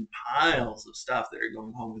piles and piles of stuff that are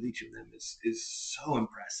going home with each of them is so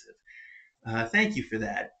impressive. Thank you for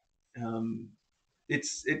that. Um,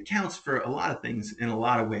 it counts for a lot of things in a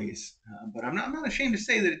lot of ways, but I'm not ashamed to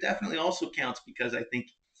say that it definitely also counts because I think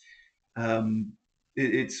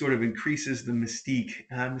it sort of increases the mystique,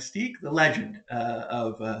 the legend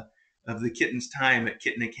of the kitten's time at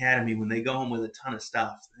Kitten Academy when they go home with a ton of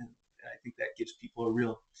stuff. And I think that gives people a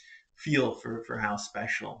real feel for how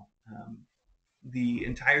special the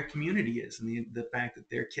entire community is, and the fact that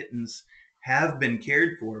their kittens have been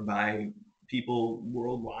cared for by people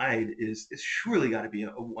worldwide is surely got to be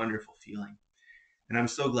a wonderful feeling. And I'm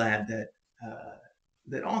so glad that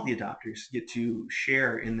all the adopters get to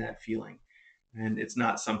share in that feeling, and it's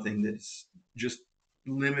not something that's just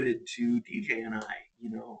limited to DJ and I,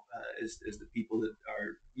 as the people that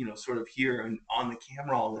are sort of here and on the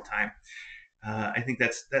camera all the time. I think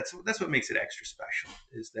that's what makes it extra special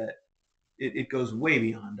is that it goes way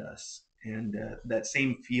beyond us, and that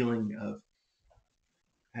same feeling of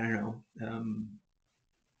I don't know.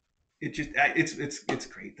 It just it's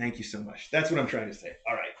great. Thank you so much. That's what I'm trying to say.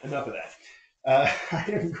 All right, enough of that. I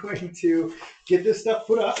am going to get this stuff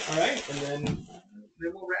put up. All right, and then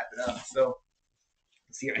we'll wrap it up. So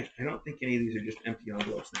see, I don't think any of these are just empty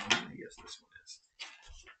envelopes now. I guess this one is.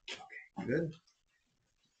 Okay, good.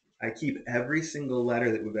 I keep every single letter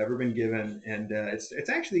that we've ever been given, and it's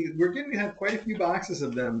actually we're going to have quite a few boxes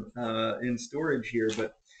of them in storage here,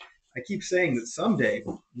 but I keep saying that someday,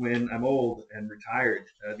 when I'm old and retired,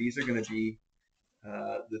 these are going to be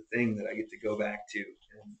the thing that I get to go back to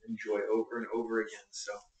and enjoy over and over again.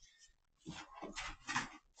 So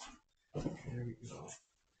there we go.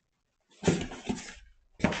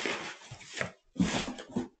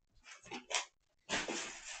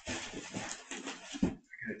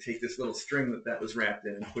 I'm going to take this little string that was wrapped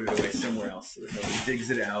in and put it away somewhere else so that nobody digs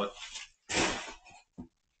it out.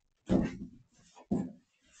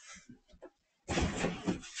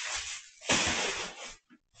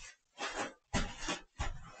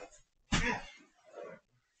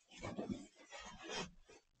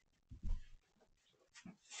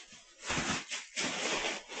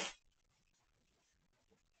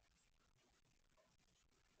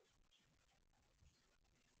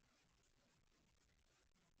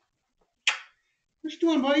 What you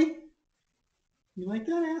doing, buddy? You like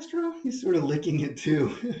that, Astro? He's sort of licking it too.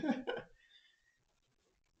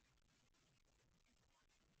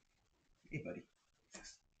 Hey, buddy.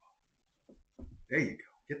 There you go.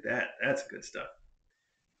 Get that. That's good stuff.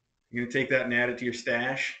 You're gonna take that and add it to your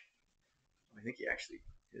stash. I think he actually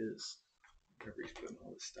is. Wherever he's putting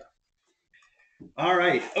all this stuff. All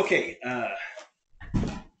right. Okay.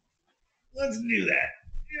 Let's do that.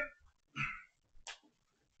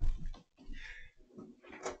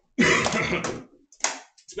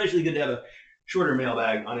 Especially good to have a shorter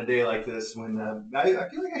mailbag on a day like this when I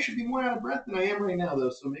feel like I should be more out of breath than I am right now, though.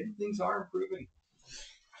 So maybe things are improving.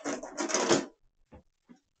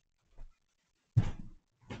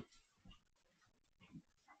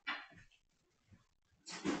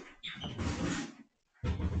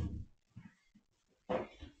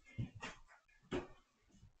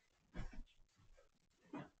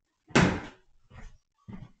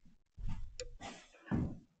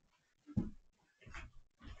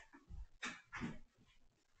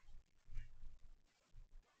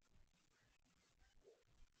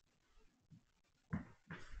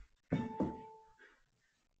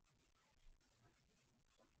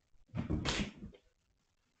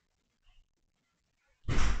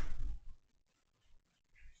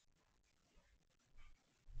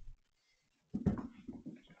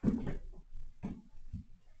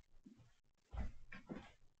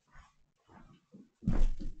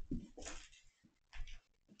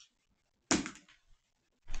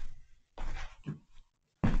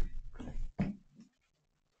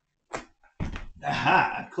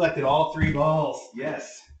 Aha! I've collected all 3 balls.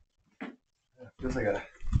 Yes. Feels like a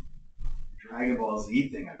Dragon Ball Z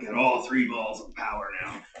thing. I've got all 3 balls of power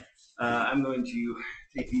now. I'm going to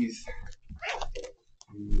take these.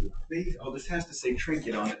 Oh, this has to say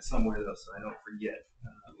trinket on it somewhere though, so I don't forget.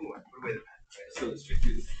 Oh, I put away the pen. Okay, so let's straight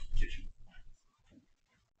through the kitchen.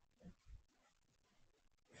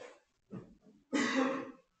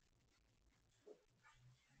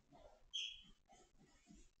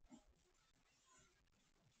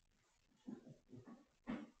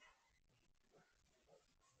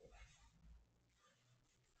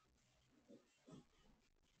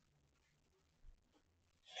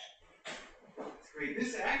 Great.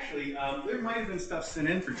 This actually, there might have been stuff sent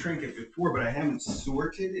in for trinket before, but I haven't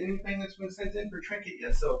sorted anything that's been sent in for trinket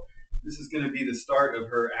yet. So this is going to be the start of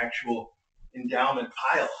her actual endowment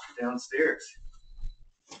pile downstairs.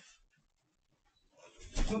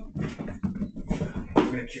 Oh,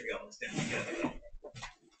 we're going to carry all this down together.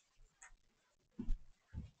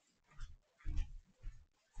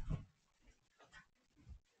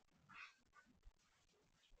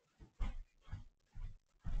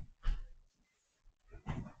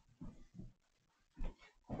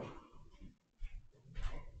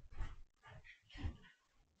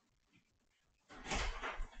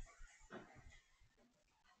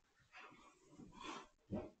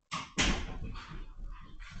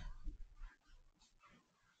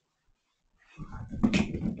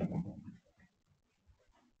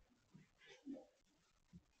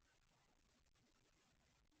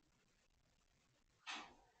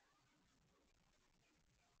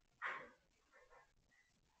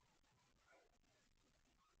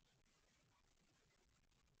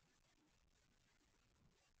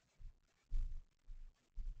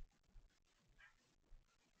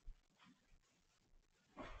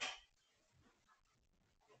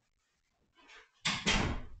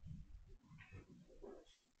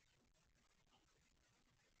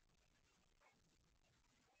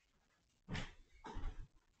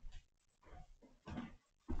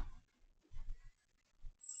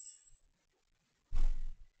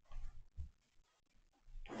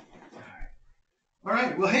 All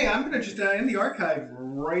right. Well, hey, I'm going to just end the archive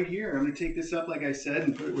right here. I'm going to take this up, like I said,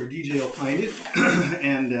 and put it where DJ will find it.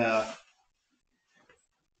 And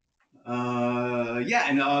yeah,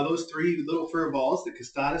 and those 3 little fur balls that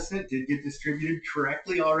Costata sent did get distributed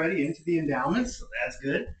correctly already into the endowments, so that's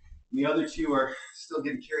good. And the other 2 are still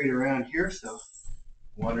getting carried around here, so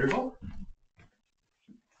wonderful.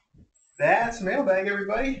 That's Mailbag,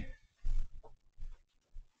 everybody.